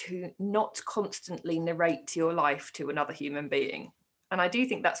is to not constantly narrate your life to another human being. And I do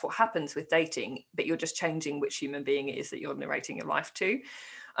think that's what happens with dating, but you're just changing which human being it is that you're narrating your life to.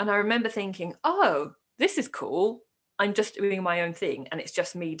 And I remember thinking, oh, this is cool. I'm just doing my own thing, and it's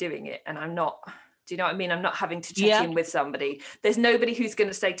just me doing it. And I'm not, do you know what I mean? I'm not having to check in with somebody. There's nobody who's going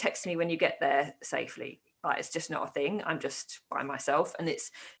to say, text me when you get there safely. Like, it's just not a thing. I'm just by myself. And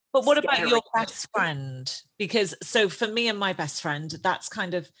it's, but what about your best friend? Because so for me and my best friend, that's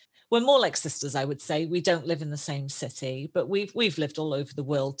kind of, we're more like sisters, I would say. We don't live in the same city, but we've lived all over the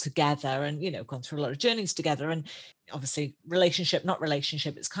world together, and, you know, gone through a lot of journeys together. And obviously relationship, not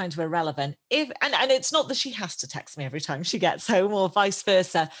relationship, it's kind of irrelevant. And it's not that she has to text me every time she gets home or vice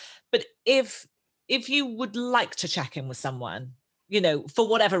versa. But if you would like to check in with someone, you know, for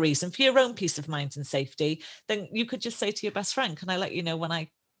whatever reason, for your own peace of mind and safety, then you could just say to your best friend, can I let you know when I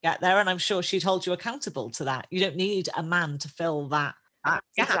get there? And I'm sure she'd hold you accountable to that. You don't need a man to fill that.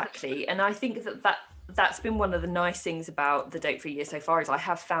 Exactly. And I think that's been one of the nice things about the Date for a Year so far, is I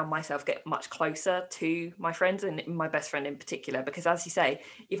have found myself get much closer to my friends, and my best friend in particular, because as you say,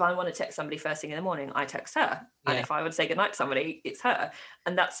 if I want to text somebody first thing in the morning, I text her. And if I would say goodnight to somebody, it's her.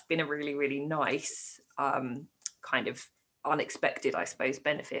 And that's been a really, really nice kind of unexpected, I suppose,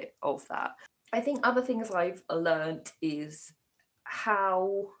 benefit of that. I think other things I've learned is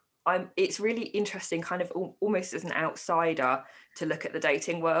how it's really interesting, kind of almost as an outsider, to look at the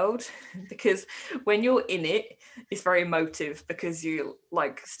dating world, because when you're in it, it's very emotive, because you're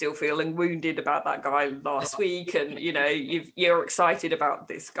like still feeling wounded about that guy last week, and you know you're excited about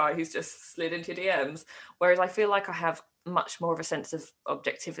this guy who's just slid into DMs. Whereas I feel like I have much more of a sense of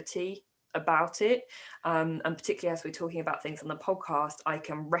objectivity about it, and particularly as we're talking about things on the podcast, I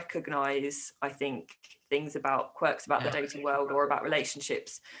can recognize, I think, things about quirks about the dating world or about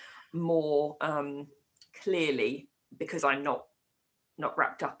relationships more clearly, because I'm not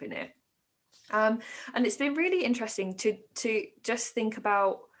wrapped up in it. And it's been really interesting to just think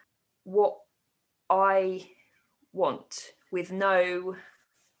about what I want with no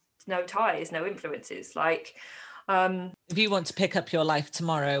ties, no influences. Like, if you want to pick up your life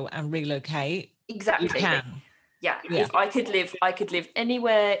tomorrow and relocate, exactly, you can. Yeah. If I could live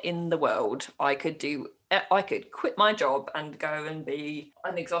anywhere in the world. I could quit my job and go and be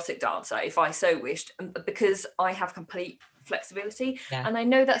an exotic dancer if I so wished, because I have complete flexibility. And I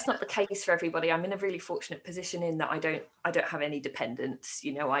know that's not the case for everybody. I'm in a really fortunate position in that I don't have any dependents,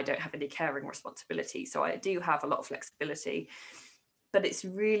 you know, I don't have any caring responsibility, so I do have a lot of flexibility. But it's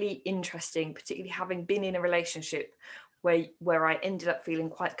really interesting, particularly having been in a relationship where I ended up feeling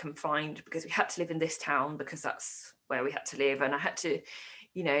quite confined, because we had to live in this town because that's where we had to live, and I had to,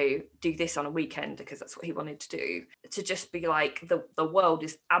 you know, do this on a weekend because that's what he wanted to do. To just be like, the world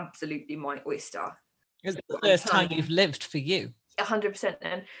is absolutely my oyster. It's the first time you've lived for you. 100%.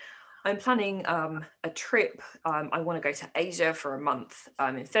 And I'm planning a trip. I want to go to Asia for a month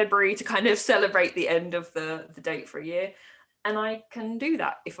in February to kind of celebrate the end of the Date for a Year. And I can do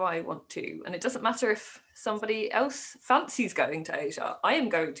that if I want to. And it doesn't matter if somebody else fancies going to Asia. I am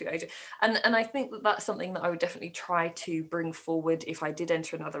going to Asia. And I think that that's something that I would definitely try to bring forward if I did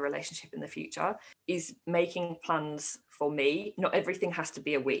enter another relationship in the future, is making plans for me. Not everything has to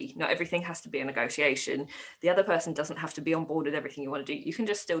be a we. Not everything has to be a negotiation. The other person doesn't have to be on board with everything you want to do. You can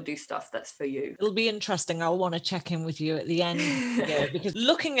just still do stuff that's for you. It'll be interesting. I'll want to check in with you at the end of the year, because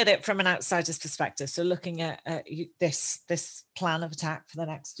looking at it from an outsider's perspective, so looking at this plan of attack for the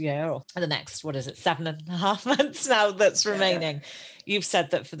next year, or the next, 7.5 months now that's remaining, you've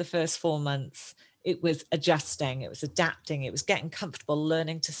said that for the first 4 months, it was adjusting, it was adapting, it was getting comfortable,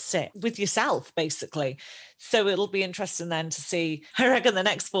 learning to sit with yourself, basically. So it'll be interesting then to see, I reckon the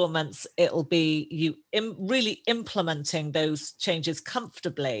next 4 months, it'll be you really implementing those changes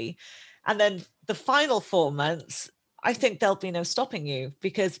comfortably. And then the final 4 months, I think there'll be no stopping you,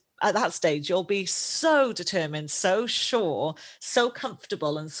 because at that stage, you'll be so determined, so sure, so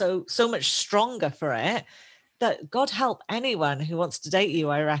comfortable, and so much stronger for it, that God help anyone who wants to date you,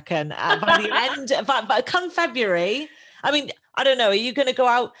 I reckon. By the end, but come February, I mean, I don't know, are you going to go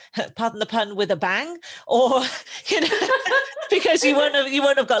out, pardon the pun, with a bang? Or, because you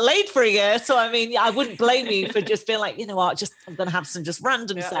won't have got laid for a year. So, I mean, I wouldn't blame you for just being like, you know what, I'm going to have some just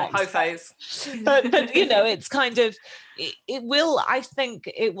random sex. High phase. But, it's kind of, I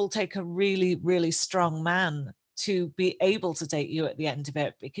think it will take a really, really strong man to be able to date you at the end of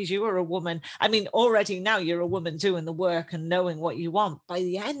it, because you are a woman. I mean, already now you're a woman doing the work and knowing what you want. By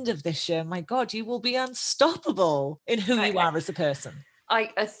the end of this year, my God, you will be unstoppable in who you are as a person. I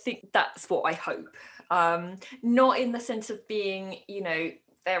think that's what I hope. Not in the sense of being,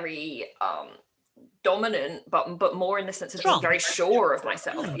 very dominant, but more in the sense of being very sure of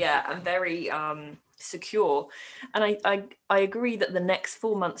myself. And very secure. And I agree that the next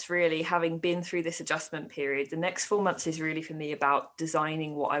 4 months, really, having been through this adjustment period, the next 4 months is really for me about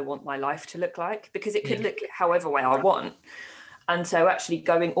designing what I want my life to look like, because it could look however way I want. And so actually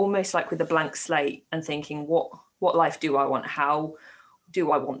going almost like with a blank slate and thinking, what life do I want? How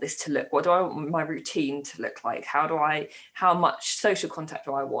do I want this to look? What do I want my routine to look like? How much social contact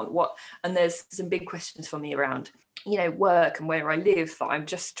do I want? And there's some big questions for me around, work and where I live, that I'm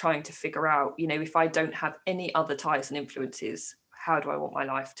just trying to figure out, if I don't have any other ties and influences, how do I want my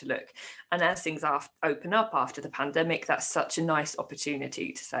life to look? And as things open up after the pandemic, that's such a nice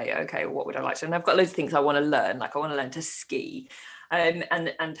opportunity to say, okay, what would I like to? And I've got loads of things I want to learn. Like I want to learn to ski.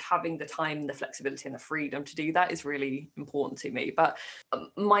 And having the time, the flexibility and the freedom to do that is really important to me. But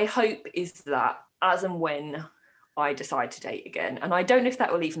my hope is that as and when I decide to date again, and I don't know if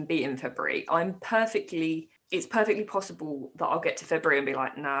that will even be in February, it's perfectly possible that I'll get to February and be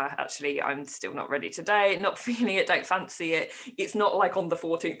like, nah, actually, I'm still not ready to date, not feeling it, don't fancy it. It's not like on the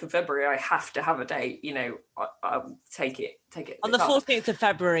 14th of February, I have to have a date, I'll take it. On the 14th of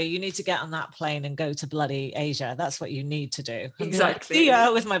February, you need to get on that plane and go to bloody Asia. That's what you need to do. Exactly. See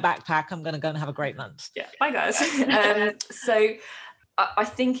ya with my backpack. I'm going to go and have a great month. Yeah. Bye, guys. So I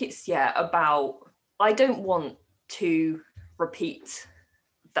think it's, about, I don't want to repeat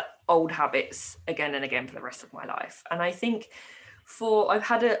the old habits again and again for the rest of my life. And I think I've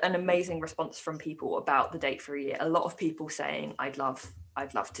had an amazing response from people about the Date for a Year. A lot of people saying, I'd love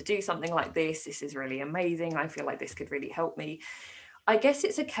to do something like this. This is really amazing. I feel like this could really help me. I guess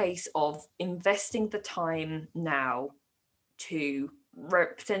it's a case of investing the time now to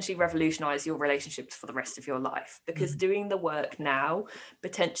potentially revolutionize your relationships for the rest of your life, because doing the work now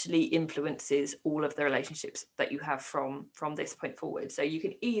potentially influences all of the relationships that you have from this point forward. So you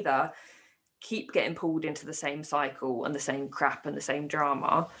can either keep getting pulled into the same cycle and the same crap and the same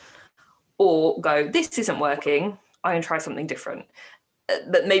drama, or go, this isn't working, I'm going to try something different.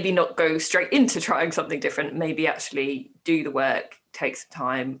 But maybe not go straight into trying something different, maybe actually do the work, take some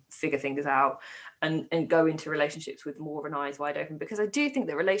time, figure things out, and go into relationships with more of an eyes wide open. Because I do think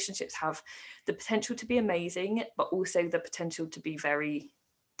that relationships have the potential to be amazing, but also the potential to be very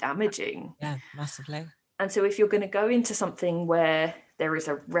damaging. Yeah, massively. And so if you're going to go into something where there is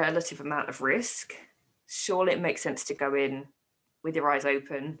a relative amount of risk, surely it makes sense to go in with your eyes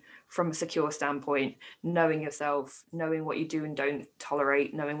open, from a secure standpoint, knowing yourself, knowing what you do and don't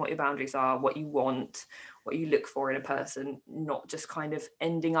tolerate, knowing what your boundaries are, what you want, what you look for in a person, not just kind of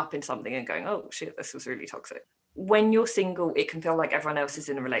ending up in something and going, oh shit, this was really toxic. When you're single, it can feel like everyone else is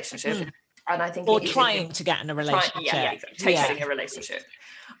in a relationship. And I think trying to get in a relationship. Tasting a relationship.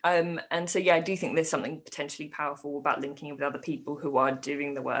 And so, I do think there's something potentially powerful about linking in with other people who are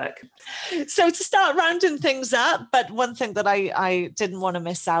doing the work. So to start rounding things up, but one thing that I didn't want to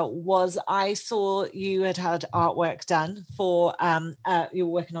miss out was I saw you had artwork done for, you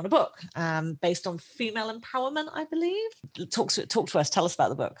were working on a book based on female empowerment, I believe. Talk to us, tell us about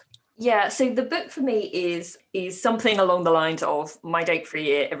the book. Yeah, so the book for me is something along the lines of my Date for a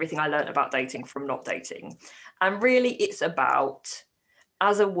Year, everything I learned about dating from not dating. And really it's about,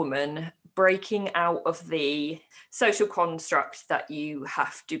 as a woman, breaking out of the social construct that you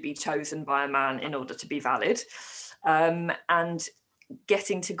have to be chosen by a man in order to be valid, and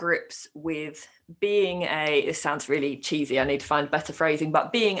getting to grips with being this sounds really cheesy, I need to find better phrasing,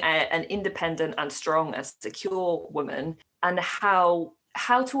 but being an independent and strong and secure woman, and how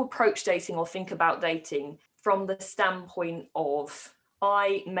to approach dating or think about dating from the standpoint of,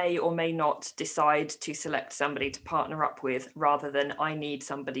 I may or may not decide to select somebody to partner up with, rather than I need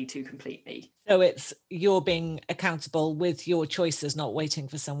somebody to complete me. So it's you're being accountable with your choices, not waiting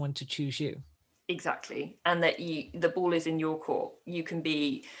for someone to choose you. Exactly. And that the ball is in your court. You can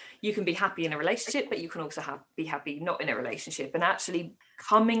be you can be happy in a relationship, but you can also be happy not in a relationship. And actually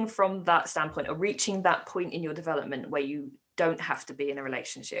coming from that standpoint, or reaching that point in your development where you don't have to be in a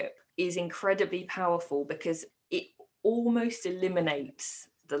relationship, is incredibly powerful, because it almost eliminates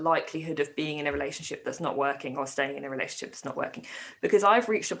the likelihood of being in a relationship that's not working, or staying in a relationship that's not working. Because I've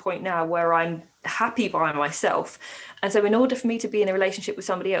reached a point now where I'm happy by myself. And so in order for me to be in a relationship with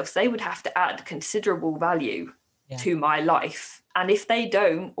somebody else, they would have to add considerable value to my life. And if they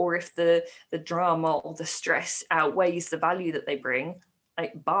don't, or if the drama or the stress outweighs the value that they bring,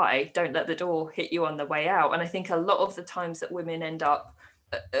 like, bye, don't let the door hit you on the way out. And I think a lot of the times that women end up,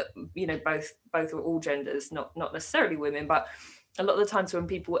 both or all genders, not necessarily women, but a lot of the times when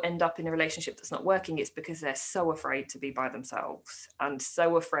people end up in a relationship that's not working, it's because they're so afraid to be by themselves, and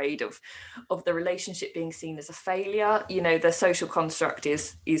so afraid of the relationship being seen as a failure. The social construct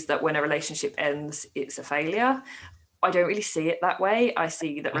is that when a relationship ends, it's a failure. I don't really see it that way. I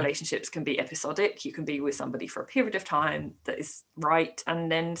see that relationships can be episodic. You can be with somebody for a period of time that is right,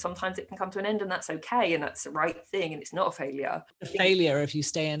 and then sometimes it can come to an end, and that's okay, and that's the right thing, and it's not a failure. The failure if you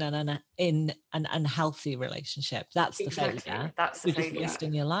stay in an unhealthy relationship. That's the failure. That's the You're failure. just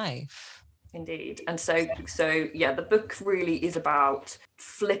wasting your life. Indeed. And so yeah, the book really is about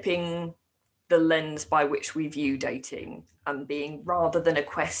flipping the lens by which we view dating, and being, rather than a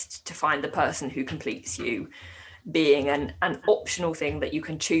quest to find the person who completes you, being an optional thing that you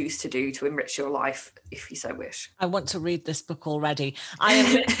can choose to do to enrich your life if you so wish. I want to read this book already. I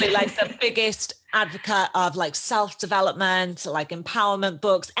am literally like the biggest advocate of like self-development, like empowerment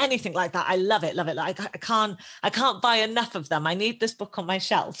books, anything like that. I love it. Like I can't buy enough of them. I need this book on my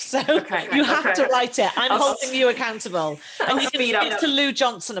shelf. So you have to write it. I'm holding you accountable. And you can speak to Lou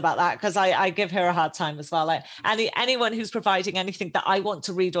Johnson about that, because I give her a hard time as well. Like anyone who's providing anything that I want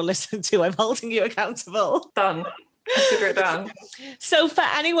to read or listen to, I'm holding you accountable. Done. Consider it done. So for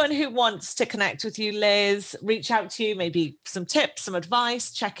anyone who wants to connect with you, Liz, reach out to you, maybe some tips, some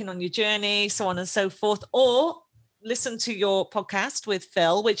advice, check in on your journey, so on and so forth, or listen to your podcast with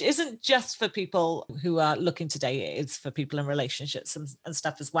Phil, which isn't just for people who are looking to date, it's for people in relationships and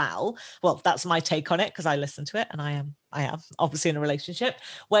stuff as well. Well, that's my take on it, because I listen to it, and I am obviously in a relationship.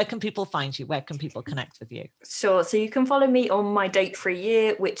 Where can people find you? Where can people connect with you? Sure. So you can follow me on My Date Free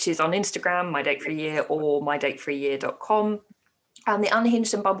Year, which is on Instagram, My Date Free Year, or mydatefreeyear.com. And The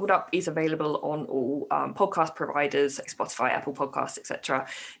Unhinged and Bumbled Up is available on all podcast providers, like Spotify, Apple Podcasts, etc.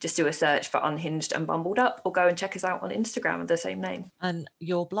 Just do a search for Unhinged and Bumbled Up, or go and check us out on Instagram with the same name. And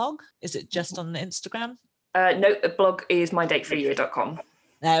your blog, is it just on Instagram? No, the blog is mydatefreeyear.com.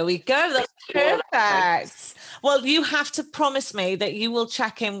 There we go. That's perfect. Well, you have to promise me that you will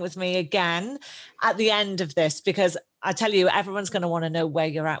check in with me again at the end of this, because I tell you, everyone's going to want to know where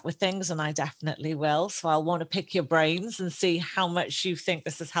you're at with things, and I definitely will. So I'll want to pick your brains and see how much you think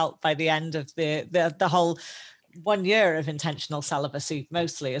this has helped by the end of the whole 1 year of intentional celibacy.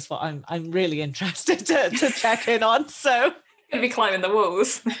 Mostly is what I'm really interested to check in on. So you'll be climbing the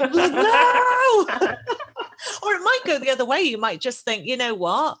walls. No. Or it might go the other way. You might just think, you know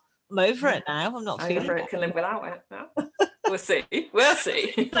what? I'm over it now. I'm not feeling it. Can live without it. No. We'll see. We'll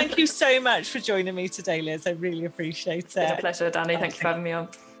see. Thank you so much for joining me today, Liz. I really appreciate it. It's a pleasure, Danny. Thank you for having me on.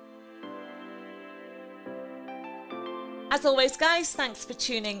 As always, guys, thanks for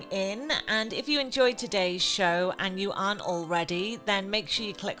tuning in. And if you enjoyed today's show and you aren't already, then make sure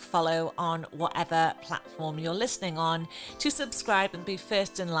you click follow on whatever platform you're listening on to subscribe and be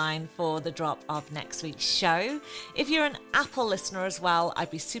first in line for the drop of next week's show. If you're an Apple listener as well,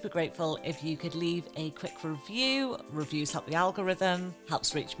 I'd be super grateful if you could leave a quick review. Reviews help the algorithm,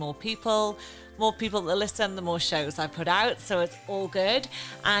 helps reach more people. More people that listen, the more shows I put out, so it's all good.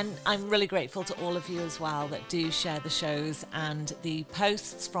 And I'm really grateful to all of you as well that do share the shows and the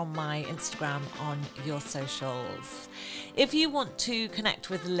posts from my Instagram on your socials. If you want to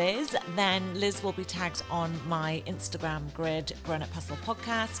connect with Liz, then Liz will be tagged on my Instagram grid, Grown Up Hustle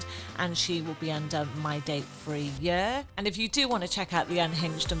Podcast, and she will be under My Date Free Year. And if you do want to check out the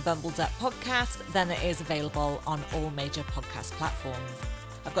Unhinged and Bumbled Up podcast, then it is available on all major podcast platforms.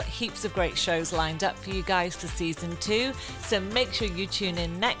 I've got heaps of great shows lined up for you guys for season 2, so make sure you tune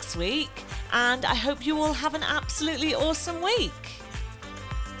in next week, and I hope you all have an absolutely awesome week.